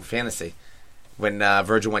 last year in fantasy when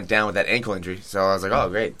Virgil went down with that ankle injury. So I was like, oh,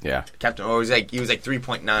 great. Yeah. Kept him. He was like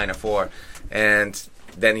 3.9 or 4. And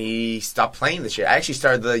then he stopped playing this year. I actually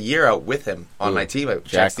started the year out with him on my team,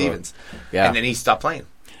 Jack Stevens. Yeah. And then he stopped playing.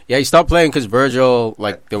 Yeah, he stopped playing because Virgil,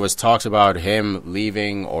 there was talks about him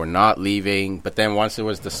leaving or not leaving. But then once it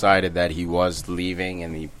was decided that he was leaving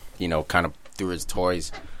and he, kind of threw his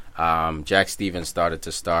toys, Jack Stevens started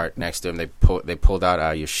to start next to him. They pulled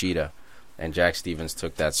out Yoshida, and Jack Stevens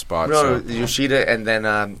took that spot. No, Yoshida and then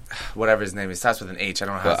whatever his name is. It starts with an H. I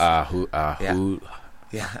don't know how. Who?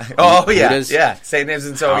 Yeah. Oh, yeah. Yeah. Saying names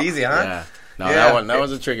isn't so easy, huh? Yeah. No, that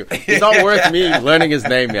was a tricky. It's not worth me learning his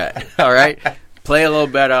name yet. All right, play a little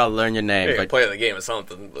better. I'll learn your name. But play the game or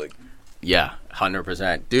something. Like, yeah,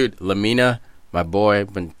 100%, dude. Lamina, my boy,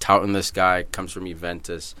 been touting this guy. Comes from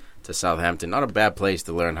Juventus to Southampton. Not a bad place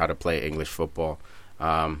to learn how to play English football.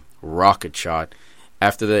 Rocket shot.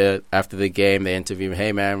 After the game, they interviewed him.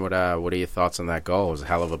 Hey man, what are your thoughts on that goal? It was a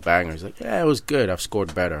hell of a banger. He's like, yeah, it was good. I've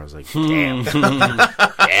scored better. I was like, damn,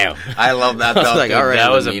 damn. I love that. I was like, all right, that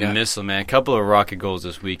was Lamina. a missile, man. A couple of rocket goals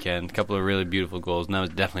this weekend. A couple of really beautiful goals, and that was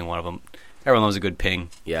definitely one of them. Everyone loves a good ping.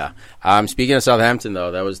 Yeah. Speaking of Southampton, though,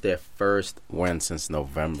 that was their first win since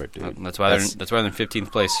November, dude. That's why they're in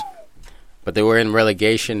 15th place. But they were in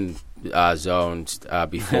relegation zones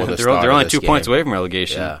before the start. They're only of 2 this points game. away from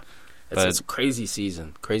relegation. Yeah. It's a crazy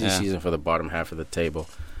season. Season for the bottom half of the table.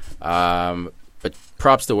 But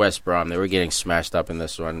props to West Brom. They were getting smashed up in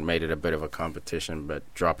this one. Made it a bit of a competition, but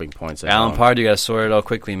dropping points. Alan Pardew got to sort it out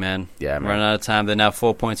quickly, man. Yeah, man. Running out of time. They're now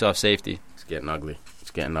 4 points off safety. It's getting ugly.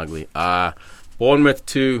 Bournemouth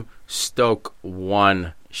 2, Stoke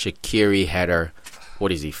 1. Shaqiri header.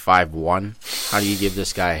 What is he, 5'1"? How do you give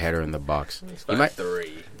this guy a header in the box? He's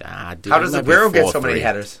 5'3". Dude, How does Aguero get so many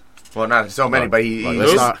headers? Well, not so many, but he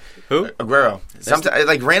Who? Aguero. Sometimes,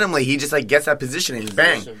 like randomly, he just like gets that position and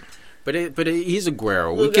bang. But he's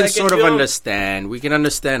Aguero. We Look, can I sort can of do- understand. We can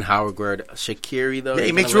understand how Aguero. Shaqiri though. Yeah, he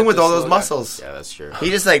he's makes gonna room let with all this those slow muscles. down. Yeah, that's true. He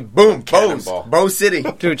just like boom, Cannonball. Bo City.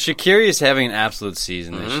 Dude, Shaqiri is having an absolute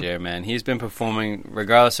season this year, man. He's been performing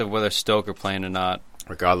regardless of whether Stoke are playing or not.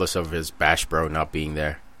 Regardless of his bash bro not being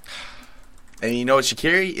there. And you know what?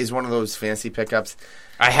 Shaqiri is one of those fancy pickups.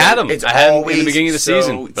 I had him. It's I had him in the always beginning of the so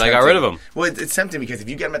season, but I got rid of him. Well, it's tempting because if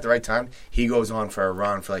you get him at the right time, he goes on for a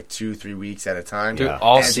run for like 2-3 weeks at a time. Dude, Yeah.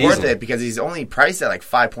 all and it's season. worth it because he's only priced at like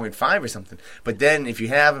 5.5 or something. But then if you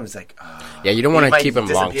have him, it's like, Yeah, you don't he want to might keep him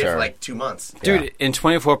long disappear for term. like 2 months. Dude, Yeah. in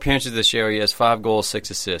 24 appearances this year, he has 5 goals,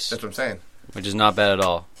 6 assists, That's what I'm saying. which is not bad at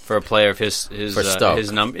all for a player of his For Stoke.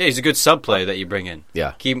 his number. Yeah, he's a good sub player that you bring in.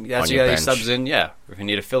 Yeah. That's On the your guy he bench. subs in. Yeah, if you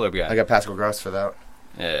need a filler guy. I got Pascal Gross for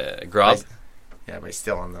that. Grob. Yeah, but he's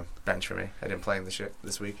still on the bench for me. I didn't play him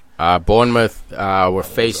this week. Bournemouth, we're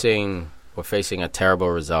facing a terrible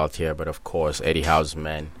result here, but of course Eddie Howe's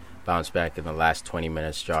men bounced back in the last 20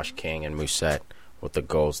 minutes. Josh King and Musette with the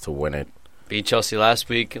goals to win it. Beat Chelsea last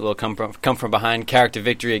week. A little come from behind character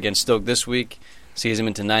victory against Stoke this week. Sees him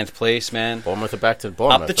into 9th place, man. Bournemouth are back to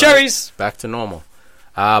Bournemouth. Up the cherries. Back to normal.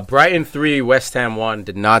 Brighton 3, West Ham 1.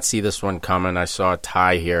 Did not see this one coming. I saw a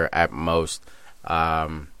tie here at most.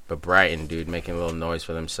 But Brighton, dude, making a little noise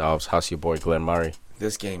for themselves. How's your boy Glenn Murray?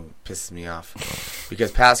 This game pisses me off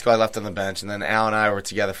because Pascal I left on the bench, and then Al and I were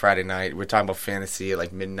together Friday night. We are talking about fantasy at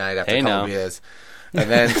like midnight after a couple of beers, and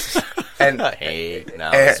then Hey,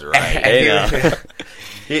 now that's right. Hey, now.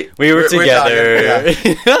 We were we're together.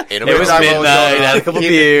 talking, yeah. It was midnight. Had a couple He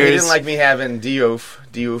beers. didn't like me having Diouf.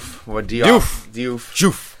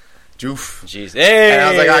 Jeez. Hey, And I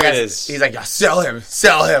was like, there oh, it is. he's like, yeah, sell him.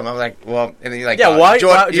 I was like, well, and then he's like, Yeah, why-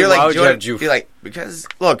 Jordan, why- you're why like, would you Jordan, have Juve? you're like, because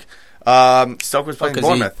look, Stoke was playing Because he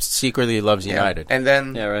Bournemouth. secretly loves Yeah. United. And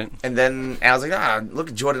then, Yeah, right. And then I was like, look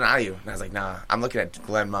at Jordan Ayew. And I was like, nah, I'm looking at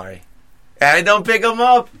Glenn Murray. And I don't pick him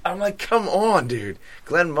up. I'm like, come on, dude.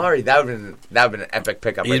 Glenn Murray, that would have been an epic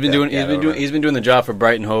pickup. He's been doing the job for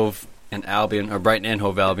Brighton Hove and Albion, or Brighton and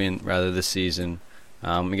Hove Albion rather, this season.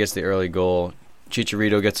 He gets the early goal.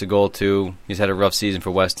 Chicharito gets a goal too. He's had a rough season for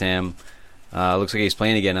West Ham. Looks like he's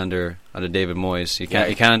playing again under David Moyes. He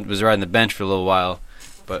kind of was riding the bench for a little while,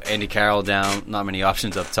 but Andy Carroll down, not many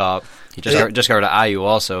options up top. Just got rid of Ayew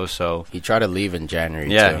also, so He tried to leave in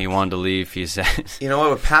January. yeah, too. he wanted to leave. He said, You know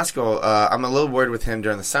what, with Pascal, I'm a little worried with him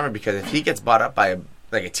during the summer because if he gets bought up by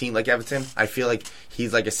a team like Everton, I feel like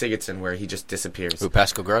he's like a Sigurdsson where he just disappears. Who,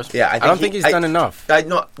 Pascal Gross? Yeah, I don't think he's done enough.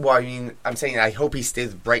 I'm saying I hope he stays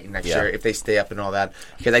with Brighton next Yeah. year if they stay up and all that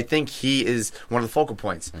because I think he is one of the focal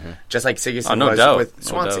points, just like Sigurdsson no was doubt. with No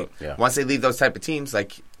Swansea. doubt. Yeah. Once they leave those type of teams,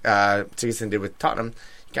 like Sigurdsson did with Tottenham,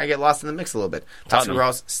 you kind of get lost in the mix a little bit. Pascal Tottenham.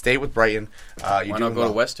 Gross, stay with Brighton. Why not go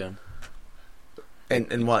to West Ham?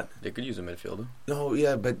 And what? They could use a midfielder. No,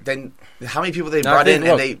 yeah, but then how many people they No, I brought in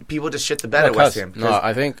think- and people just shit the bed at Look, West Huss, Ham? No,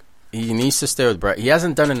 I think he needs to stay with Brighton. He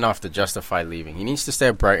hasn't done enough to justify leaving. He needs to stay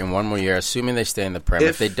at Brighton one more year, assuming they stay in the Prem.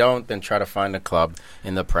 If they don't, then try to find a club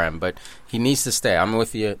in the Prem. But he needs to stay. I'm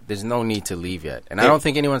with you. There's no need to leave yet. And I don't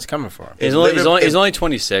think anyone's coming for him. he's only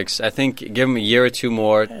 26. I think give him a year or two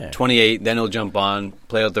more, 28, then he'll jump on,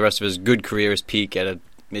 play out the rest of his good career, his peak at a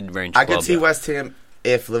mid-range I club. could see West Ham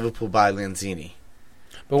if Liverpool buy Lanzini.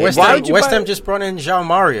 But Hey, West why Ham, would you West buy- Ham just brought in João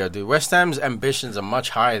Mario, dude. West Ham's ambitions are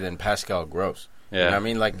much higher than Pascal Gross. You know Yeah. what I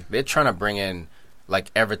mean? Like, they're trying to bring in like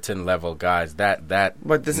Everton level guys.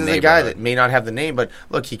 But this is a guy that may not have the name, but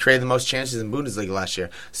look, he created the most chances in Bundesliga last year.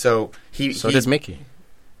 So does Mickey.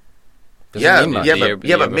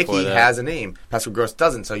 But Mickey has a name. Pascal Gross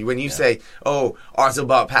doesn't. So when you say, "Oh, Arsenal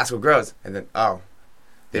bought Pascal Gross," and then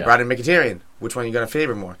they brought in Mkhitaryan, which one are you going to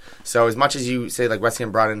favor more? So as much as you say like West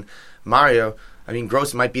Ham brought in Mario, I mean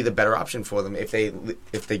Gross might be the better option for them if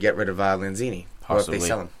they get rid of Lanzini or if they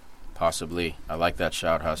sell him. Possibly, I like that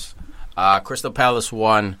shout, Huss. Crystal Palace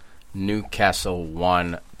won. Newcastle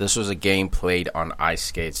won. This was a game played on ice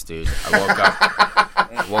skates, dude.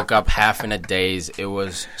 I woke up half in a daze. It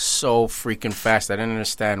was so freaking fast. I didn't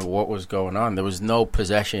understand what was going on. There was no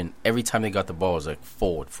possession. Every time they got the ball, it was like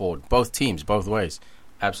forward. Both teams, both ways.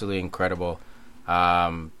 Absolutely incredible.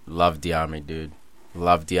 Love Diame, dude.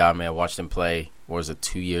 Love Diame. I watched him play,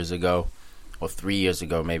 2 years ago? Or 3 years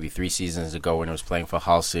ago, maybe 3 seasons ago when he was playing for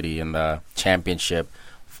Hull City in the championship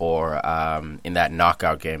for in that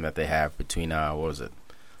knockout game that they have between what was it?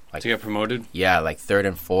 Like to get promoted? Yeah, like 3rd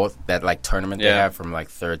and 4th, that like tournament they have from like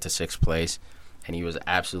 3rd to 6th place. And he was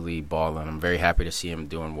absolutely balling. I'm very happy to see him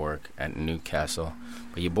doing work at Newcastle.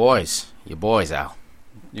 But your boys, Al.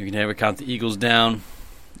 You can never count the Eagles down.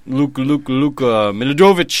 Luka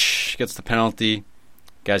Milijovic gets the penalty.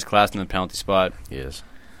 Guy's classed in the penalty spot. He is.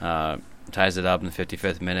 Ties it up in the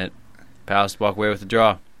 55th minute. Palace walk away with the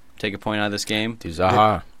draw. Take a point out of this game. Dude,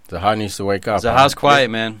 Zaha needs to wake up. Zaha's quiet,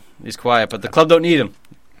 man. He's quiet, but the club don't need him.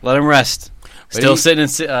 Let him rest. Still sitting in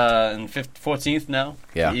 14th now.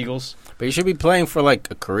 Yeah. The Eagles. But you should be playing for like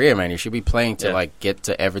a career, man. You should be playing to like get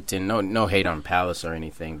to Everton. No hate on Palace or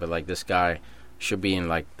anything, but like this guy should be in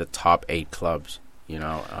like the top 8 clubs, you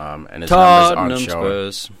know. And his numbers aren't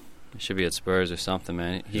showing. Spurs. He should be at Spurs or something,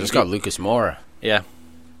 man. He just got Lucas Moura. Yeah.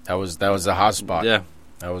 That was a hot spot. Yeah.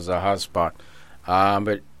 That was a hot spot.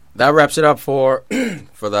 But that wraps it up for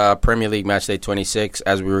the Premier League Matchday 26.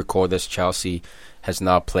 As we record this, Chelsea has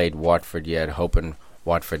not played Watford yet, hoping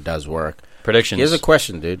Watford does work. Predictions. Here's a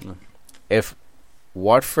question, dude. If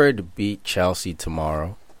Watford beat Chelsea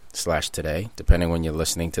tomorrow / today, depending when you're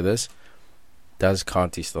listening to this, does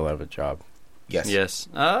Conte still have a job? Yes.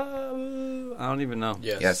 I don't even know.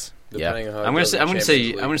 Yes. Depending on how I'm gonna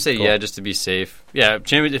say cool. yeah, just to be safe. Yeah,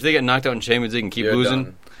 if they get knocked out in Champions League and keep losing,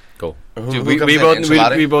 done. Cool. Dude,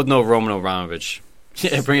 we both know Roman Abramovich.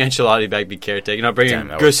 Yeah, bring Ancelotti back, be caretaker. No, bring in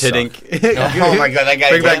Gus Hiddink. Oh my God, that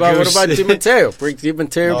guy. Bring back What about Di Matteo? Bring Di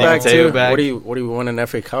Matteo back too. What do you want an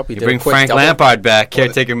FA Cup? You bring Frank Lampard back,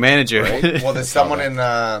 caretaker manager. Right? Well, there's someone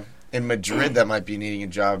in Madrid that might be needing a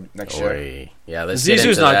job next year. Yeah, let's get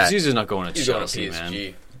into that. Zizou's not going to Chelsea, PSG.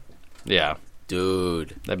 man. Yeah.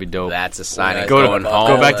 Dude, that'd be dope. That's a sign of going home.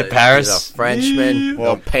 Go back to Paris. He's a Frenchman.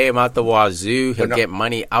 They'll pay him out the wazoo. He'll get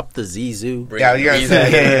money up the Zizou. Yeah, you're gonna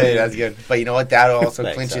say that's good. But you know what? That also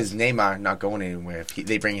clinches Neymar not going anywhere if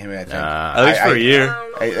they bring him in. I think at least for a year.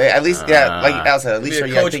 At least, like Al said, at least for a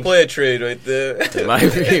year. Coach-player trade right there. It might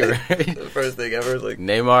be right. The first thing ever. Like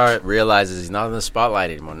Neymar realizes he's not in the spotlight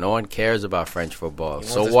anymore. No one cares about French football.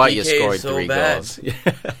 So what? You're scoring 3 goals.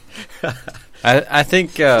 I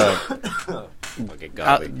think.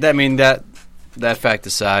 That fact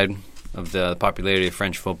aside of the popularity of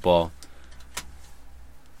French football,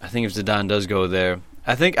 I think if Zidane does go there,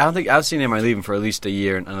 I don't think I've seen Neymar leaving for at least a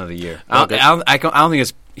year and another year. I don't think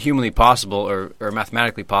it's humanly possible or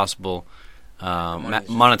mathematically possible,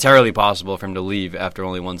 monetarily possible for him to leave after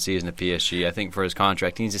only 1 season at PSG. I think for his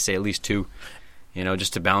contract, he needs to stay at least 2,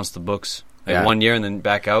 just to balance the books. 1 year and then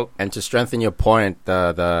back out. And to strengthen your point,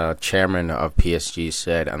 the chairman of PSG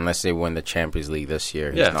said unless they win the Champions League this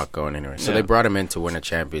year, he's not going anywhere. So they brought him in to win a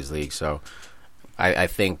Champions League. So I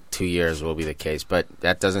think 2 years will be the case. But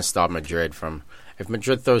that doesn't stop Madrid from... If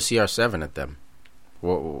Madrid throws CR7 at them,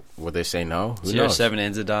 would they say no? Who knows? CR7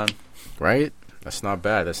 and Zidane. Right? That's not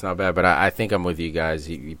bad. But I think I'm with you guys.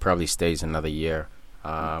 He probably stays another year.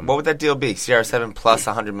 What would that deal be? CR7 plus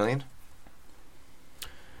 100 million?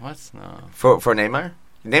 What? No. For Neymar?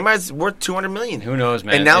 Neymar's worth 200 million. Who knows,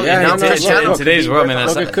 man? And now, in today's world, man,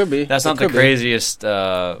 that's not the craziest.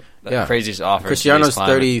 Craziest offer. Cristiano's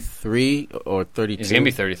 33 or 32. He's gonna be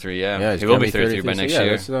 33. Yeah, he will be 33 by next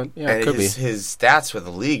year. It could be. His stats for the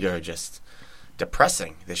league are just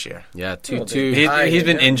depressing this year. Yeah, 2-2. He's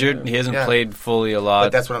been injured. He hasn't played fully a lot.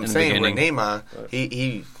 But that's what I'm saying. With Neymar,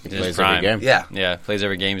 he plays every game. Yeah, plays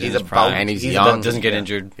every game. He's in his prime, and he's young. Doesn't get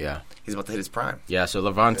injured. Yeah. He's about to hit his prime. Yeah, so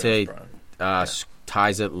Levante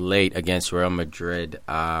ties it late against Real Madrid.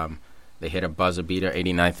 They hit a buzzer beater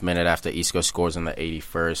 89th minute after Isco scores in the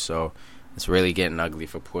 81st. So it's really getting ugly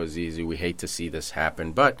for poor Zizou. We hate to see this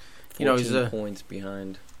happen, but he's 14 points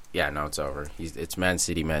behind. Yeah, no, it's over. It's Man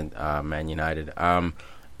City, Man United.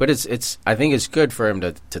 But it's. I think it's good for him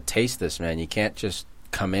to taste this, man. You can't just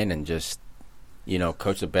come in and just,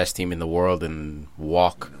 coach the best team in the world and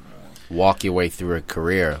walk your way through a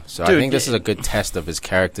career. So I think this is a good test of his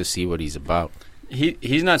character, see what he's about.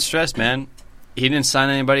 He's not stressed, man. He didn't sign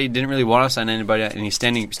anybody. He didn't really want to sign anybody, and he's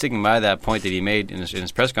sticking by that point that he made in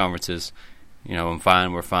his press conferences. I'm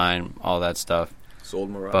fine, we're fine, all that stuff. Sold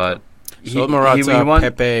Morata. But Sold Morata,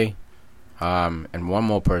 Pepe, and one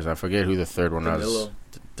more person. I forget who the third one was.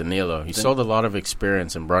 Danilo. He sold a lot of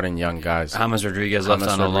experience and brought in young guys. James Rodriguez left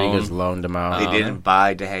on a loan. Loaned him out. They didn't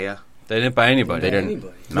buy De Gea. They didn't buy anybody. They didn't.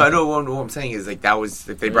 No, what I'm saying is that was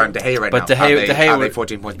if they brought in De Gea right but now. De Gea would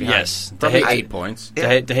 14 points behind. Yes, probably 8 points. De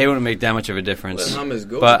Gea wouldn't make that much of a difference.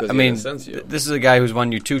 But I mean, this is a guy who's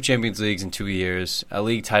won you 2 Champions Leagues in 2 years, a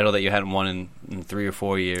league title that you hadn't won in 3 or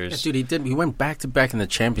 4 years. Yeah, dude, he did. He went back to back in the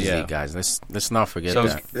Champions League, guys. Let's not forget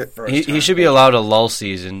that. He should be allowed a lull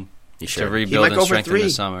season. To rebuild and strengthen 3. the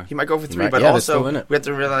summer. He might go for 3, but also we have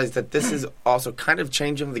to realize that this is also kind of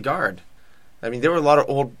changing the guard. I mean, there were a lot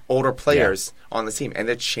of older players on the team, and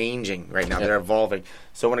they're changing right now. Yeah. They're evolving.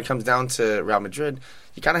 So when it comes down to Real Madrid,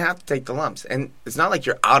 you kind of have to take the lumps. And it's not like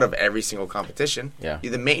you're out of every single competition. Yeah.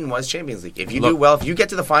 The main was Champions League. If you do well, if you get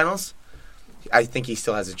to the finals, I think he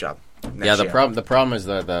still has a job. The problem is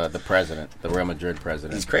the president, the Real Madrid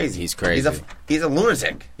president. He's crazy. He's crazy. He's a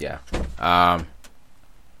lunatic. Yeah.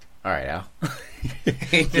 All right, Al.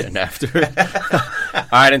 Getting after it. All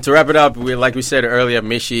right, and to wrap it up, like we said earlier,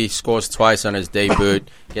 Michi scores twice on his debut,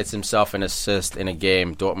 gets himself an assist in a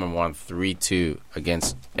game. Dortmund won 3-2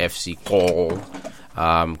 against FC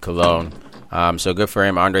Cologne. So good for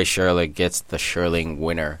him. Andre Schürrle gets the Schürrling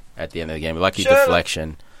winner at the end of the game. Lucky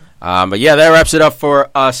deflection. But yeah, that wraps it up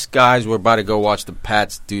for us, guys. We're about to go watch the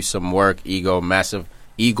Pats do some work.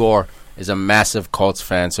 Igor is a massive Colts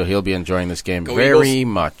fan, so he'll be enjoying this game very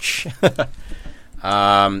much.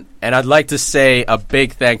 And I'd like to say a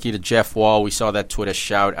big thank you to Jeff Wall. We saw that Twitter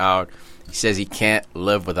shout out. He says he can't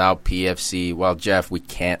live without PFC. Well, Jeff, we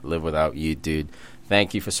can't live without you, dude.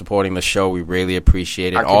 Thank you for supporting the show. We really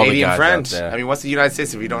appreciate it. Our all Canadian the guys friends. out there. I mean, what's the United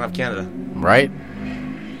States if we don't have Canada? Right?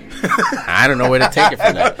 I don't know where to take it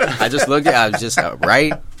from that. I just looked at it. I was just,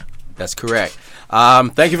 right? That's correct.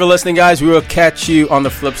 Thank you for listening, guys. We will catch you on the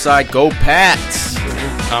flip side. Go Pats!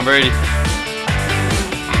 Tom Brady.